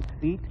upon his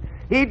feet.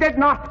 He did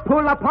not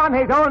pull upon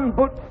his own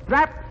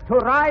bootstraps to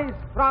rise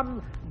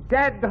from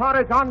dead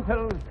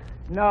horizontals.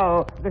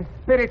 No, the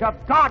Spirit of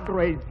God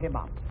raised him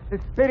up. The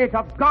Spirit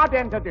of God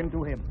entered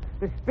into him.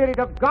 The Spirit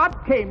of God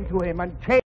came to him and changed